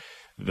is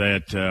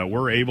that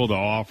we're able to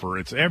offer,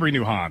 it's every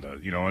new Honda,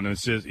 and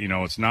it's just,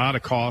 it's not a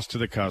cost to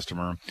the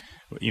customer.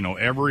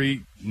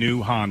 Every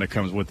new Honda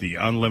comes with the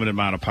unlimited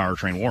amount of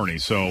powertrain warranty.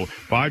 So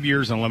 5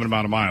 years and unlimited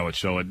amount of mileage.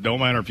 So it don't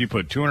matter if you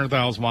put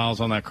 200,000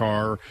 miles on that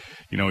car,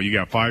 you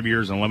got 5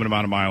 years and unlimited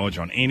amount of mileage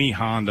on any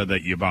Honda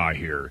that you buy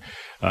here.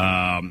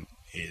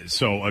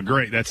 So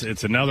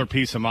it's another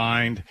peace of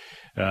mind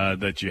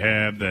that you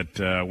have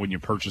that when you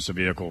purchase a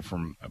vehicle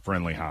from a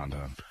friendly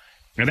Honda.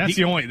 And that's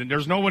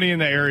there's nobody in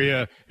the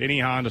area, any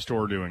Honda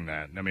store doing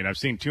that. I mean, I've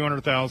seen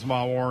 200,000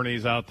 mile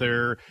warranties out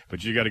there,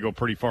 but you got to go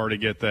pretty far to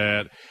get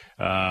that.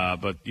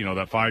 But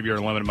that 5-year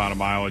unlimited amount of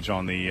mileage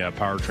on the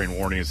powertrain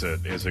warranty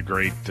is a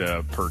great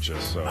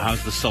purchase. So.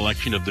 How's the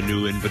selection of the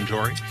new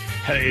inventory?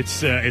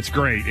 It's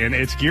great, and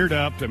it's geared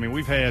up. I mean,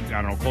 we've had,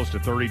 close to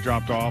 30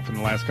 dropped off in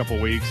the last couple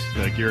of weeks,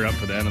 geared up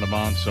for the end of the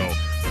month. So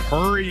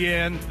hurry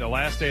in. The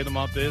last day of the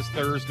month is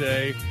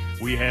Thursday.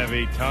 We have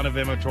a ton of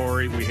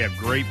inventory. We have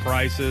great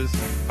prices.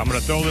 I'm going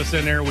to throw this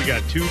in there. We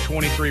got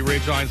 223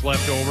 Ridgelines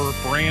left over,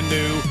 brand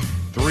new,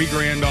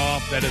 $3,000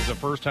 off. That is the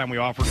first time we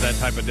offered that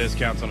type of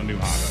discounts on a new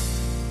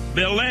Honda.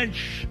 Bill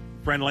Lynch,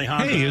 Friendly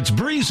Honda. Hey, it's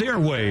Breeze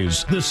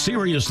Airways, the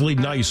seriously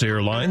nice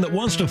airline that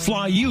wants to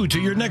fly you to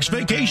your next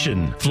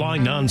vacation. Fly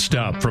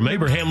nonstop from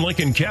Abraham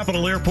Lincoln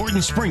Capital Airport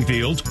in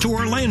Springfield to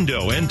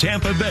Orlando and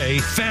Tampa Bay,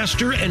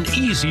 faster and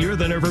easier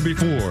than ever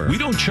before. We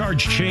don't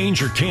charge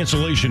change or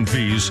cancellation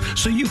fees,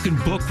 so you can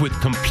book with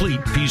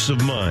complete peace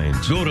of mind.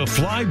 Go to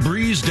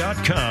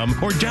flybreeze.com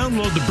or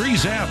download the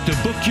Breeze app to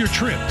book your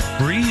trip.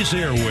 Breeze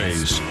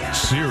Airways,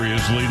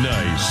 seriously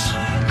nice.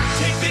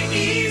 Take the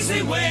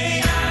easy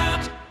way out.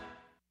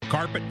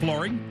 Carpet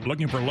flooring,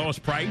 looking for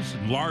lowest price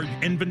and large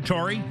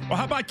inventory? Well,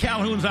 how about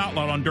Calhoun's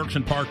Outlet on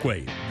Dirksen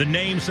Parkway? The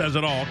name says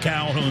it all.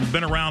 Calhoun's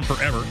been around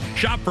forever.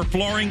 Shop for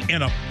flooring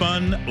in a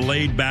fun,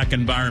 laid-back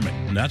environment.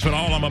 And that's what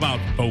all I'm about,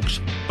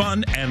 folks.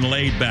 Fun and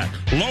laid back.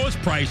 Lowest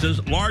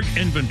prices, large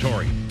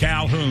inventory.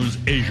 Calhoun's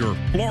is your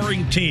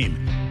flooring team.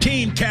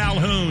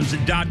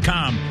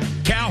 TeamCalhouns.com.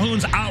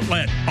 Calhoun's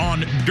Outlet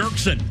on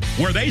Dirksen,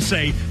 where they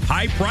say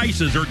high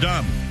prices are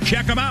dumb.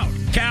 Check them out.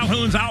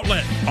 Calhoun's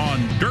Outlet on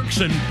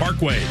Dirksen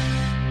Parkway.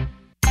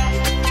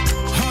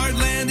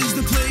 Heartland is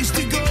the place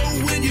to go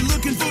when you're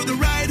looking for the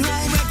right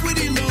home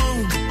equity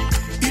loan.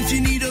 If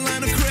you need a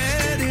line of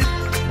credit,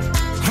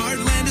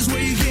 Heartland is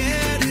where you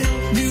get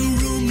it. New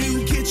room,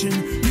 new kitchen,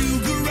 new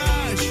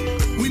garage.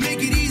 We make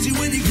it easy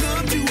when you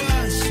come to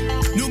us.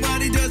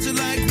 Nobody does it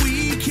like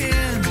we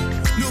can.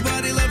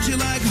 Nobody loves you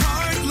like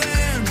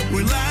Heartland.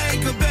 We're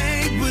like a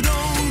bank, but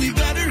only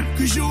better,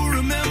 'cause you'll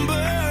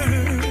remember.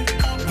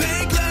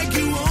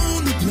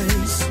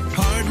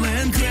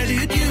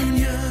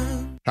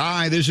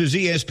 Hi, this is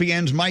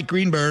ESPN's Mike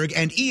Greenberg,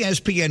 and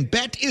ESPN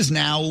Bet is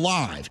now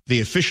live.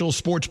 The official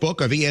sportsbook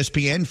of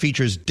ESPN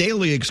features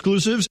daily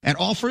exclusives and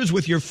offers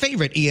with your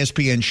favorite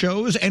ESPN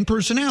shows and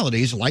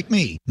personalities like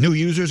me. New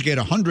users get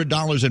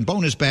 $100 in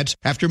bonus bets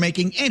after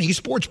making any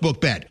sportsbook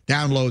bet.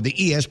 Download the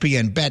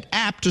ESPN Bet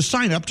app to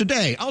sign up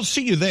today. I'll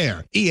see you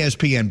there.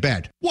 ESPN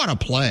Bet. What a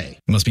play.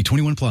 Must be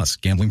 21 plus.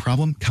 Gambling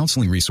problem?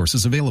 Counseling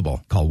resources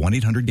available. Call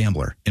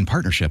 1-800-GAMBLER. In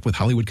partnership with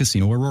Hollywood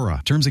Casino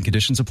Aurora. Terms and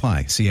conditions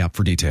apply. See app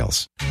for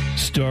details.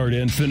 Start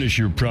and finish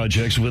your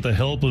projects with the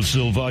help of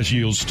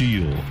Silvaggio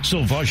Steel.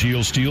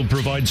 Silvaggio Steel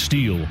provides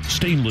steel,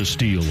 stainless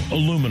steel,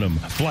 aluminum,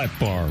 flat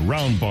bar,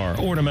 round bar,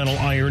 ornamental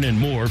iron, and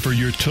more for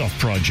your tough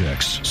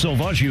projects.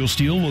 Silvaggio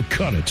Steel will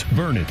cut it,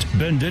 burn it,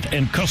 bend it,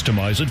 and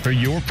customize it for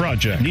your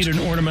project. Need an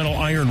ornamental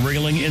iron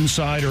railing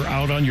inside or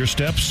out on your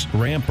steps,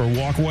 ramp, or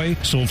walkway?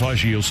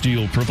 Silvaggio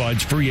Steel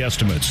provides free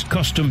estimates.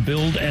 Custom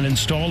build and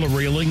install a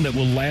railing that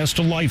will last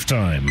a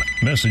lifetime.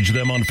 Message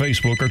them on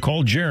Facebook or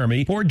call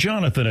Jeremy or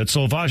Jonathan at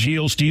Silvaggio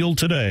Steel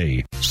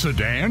today.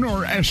 Sedan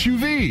or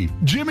SUV?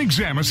 Jim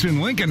Examus in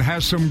Lincoln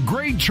has some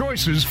great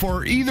choices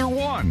for either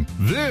one.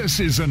 This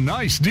is a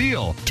nice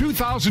deal.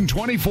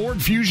 2020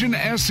 Ford Fusion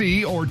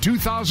SE or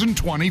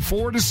 2020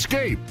 Ford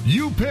Escape.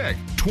 You pick.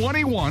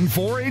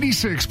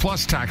 $21,486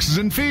 plus taxes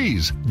and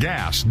fees.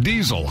 Gas,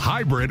 diesel,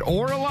 hybrid,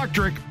 or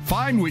electric.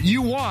 Find what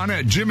you want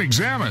at Jim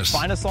Examus.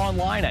 Find us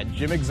online at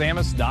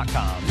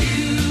jimexamus.com.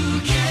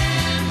 You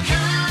can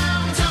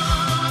count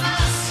on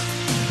us.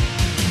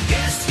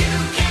 Yes, you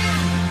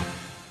can.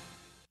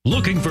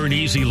 Looking for an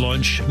easy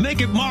lunch?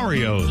 Make it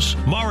Mario's.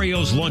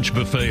 Mario's Lunch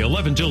Buffet,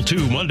 11 till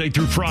 2, Monday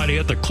through Friday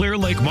at the Clear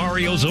Lake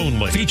Mario's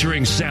only.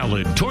 Featuring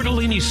salad,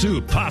 tortellini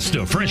soup,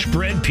 pasta, fresh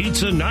bread,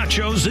 pizza,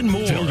 nachos, and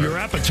more. Fill your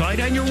appetite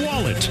and your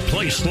wallet.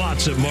 Play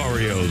slots at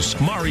Mario's.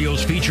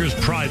 Mario's features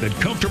private,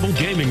 comfortable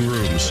gaming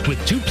rooms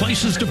with 2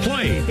 places to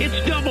play.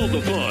 It's double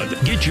the fun.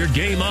 Get your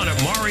game on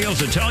at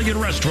Mario's Italian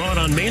Restaurant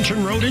on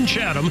Mansion Road in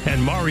Chatham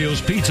and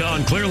Mario's Pizza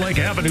on Clear Lake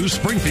Avenue,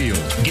 Springfield.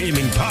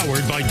 Gaming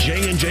powered by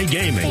J&J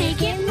Gaming.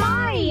 Take it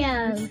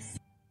Mario's.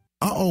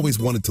 I always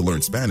wanted to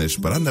learn Spanish,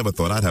 but I never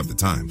thought I'd have the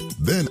time.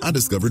 Then I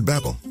discovered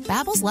Babbel.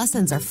 Babbel's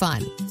lessons are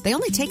fun. They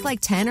only take like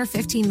 10 or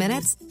 15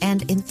 minutes,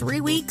 and in 3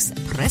 weeks,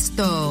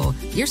 presto,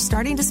 you're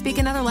starting to speak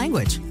another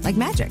language, like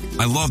magic.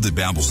 I love that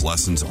Babbel's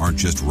lessons aren't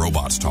just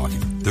robots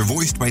talking. They're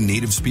voiced by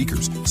native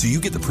speakers, so you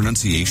get the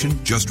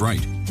pronunciation just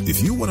right.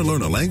 If you want to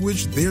learn a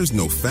language, there's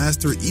no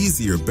faster,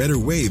 easier, better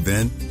way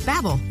than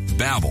Babbel.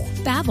 Babbel.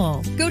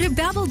 Babbel. Go to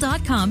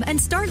Babbel.com and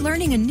start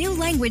learning a new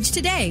language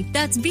today.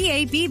 That's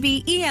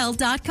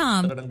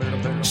BABBEL.com.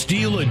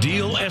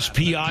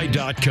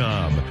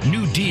 StealADealSPI.com.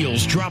 New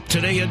deals drop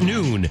today at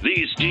noon.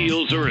 These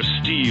deals are a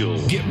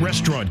steal. Get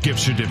restaurant gift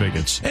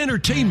certificates,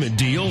 entertainment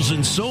deals,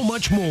 and so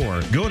much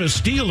more. Go to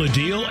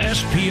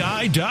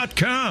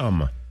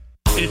StealADealSPI.com.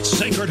 It's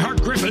Sacred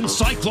Heart Griffin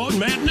Cyclone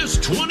Madness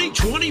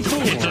 2024.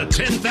 It's a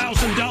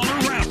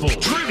 $10,000 raffle,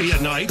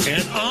 trivia night,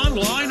 and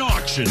online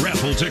auction.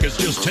 Raffle tickets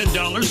just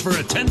 $10 for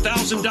a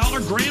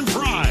 $10,000 grand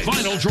prize.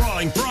 Final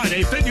drawing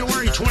Friday,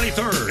 February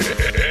 23rd.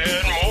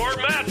 And more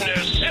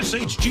madness.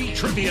 SHG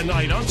Trivia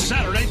Night on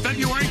Saturday,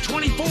 February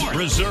 24th.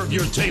 Reserve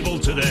your table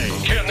today.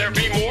 Can there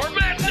be more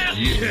madness?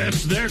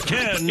 Yes, there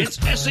can. It's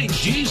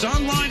SHG's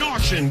online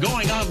auction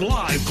going on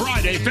live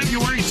Friday,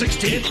 February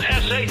 16th. It's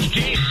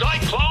SHG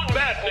Cyclone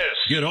Madness.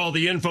 Get all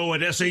the info at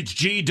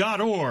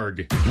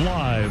shg.org.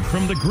 Live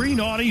from the Green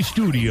Audi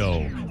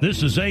studio,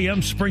 this is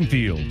AM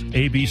Springfield.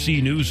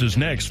 ABC News is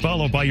next,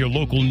 followed by your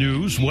local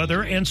news,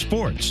 weather, and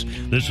sports.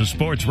 This is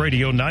Sports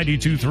Radio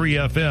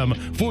 92.3 FM,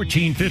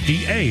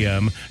 1450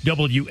 AM,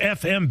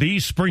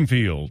 WFMB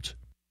Springfield.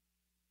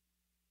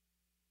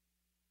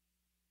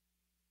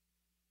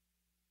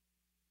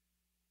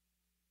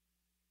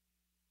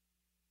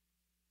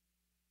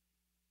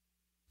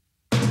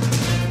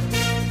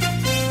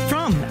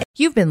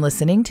 You've been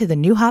listening to the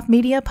Newhoff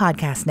Media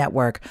Podcast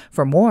Network.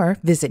 For more,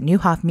 visit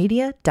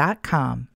newhoffmedia.com.